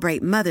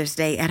celebrate Mother's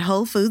Day at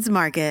Whole Foods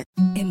Market.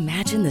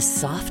 Imagine the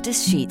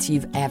softest sheets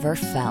you've ever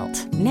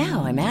felt.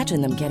 Now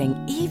imagine them getting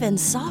even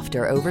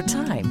softer over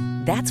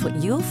time. That's what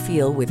you'll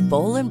feel with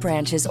Boll &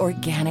 Branch's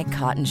organic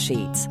cotton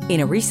sheets. In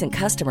a recent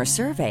customer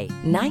survey,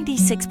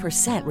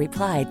 96%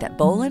 replied that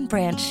Boll &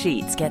 Branch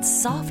sheets get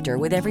softer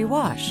with every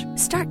wash.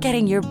 Start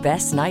getting your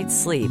best night's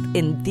sleep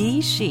in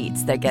these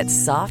sheets that get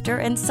softer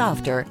and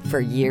softer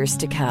for years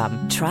to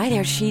come. Try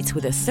their sheets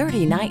with a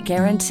 30-night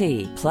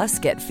guarantee. Plus,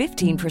 get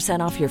 15%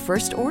 off your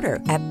first order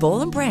at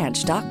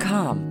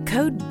bollandbranch.com.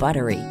 Code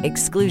BUTTERY.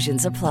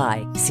 Exclusions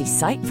apply. See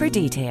site for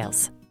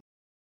details.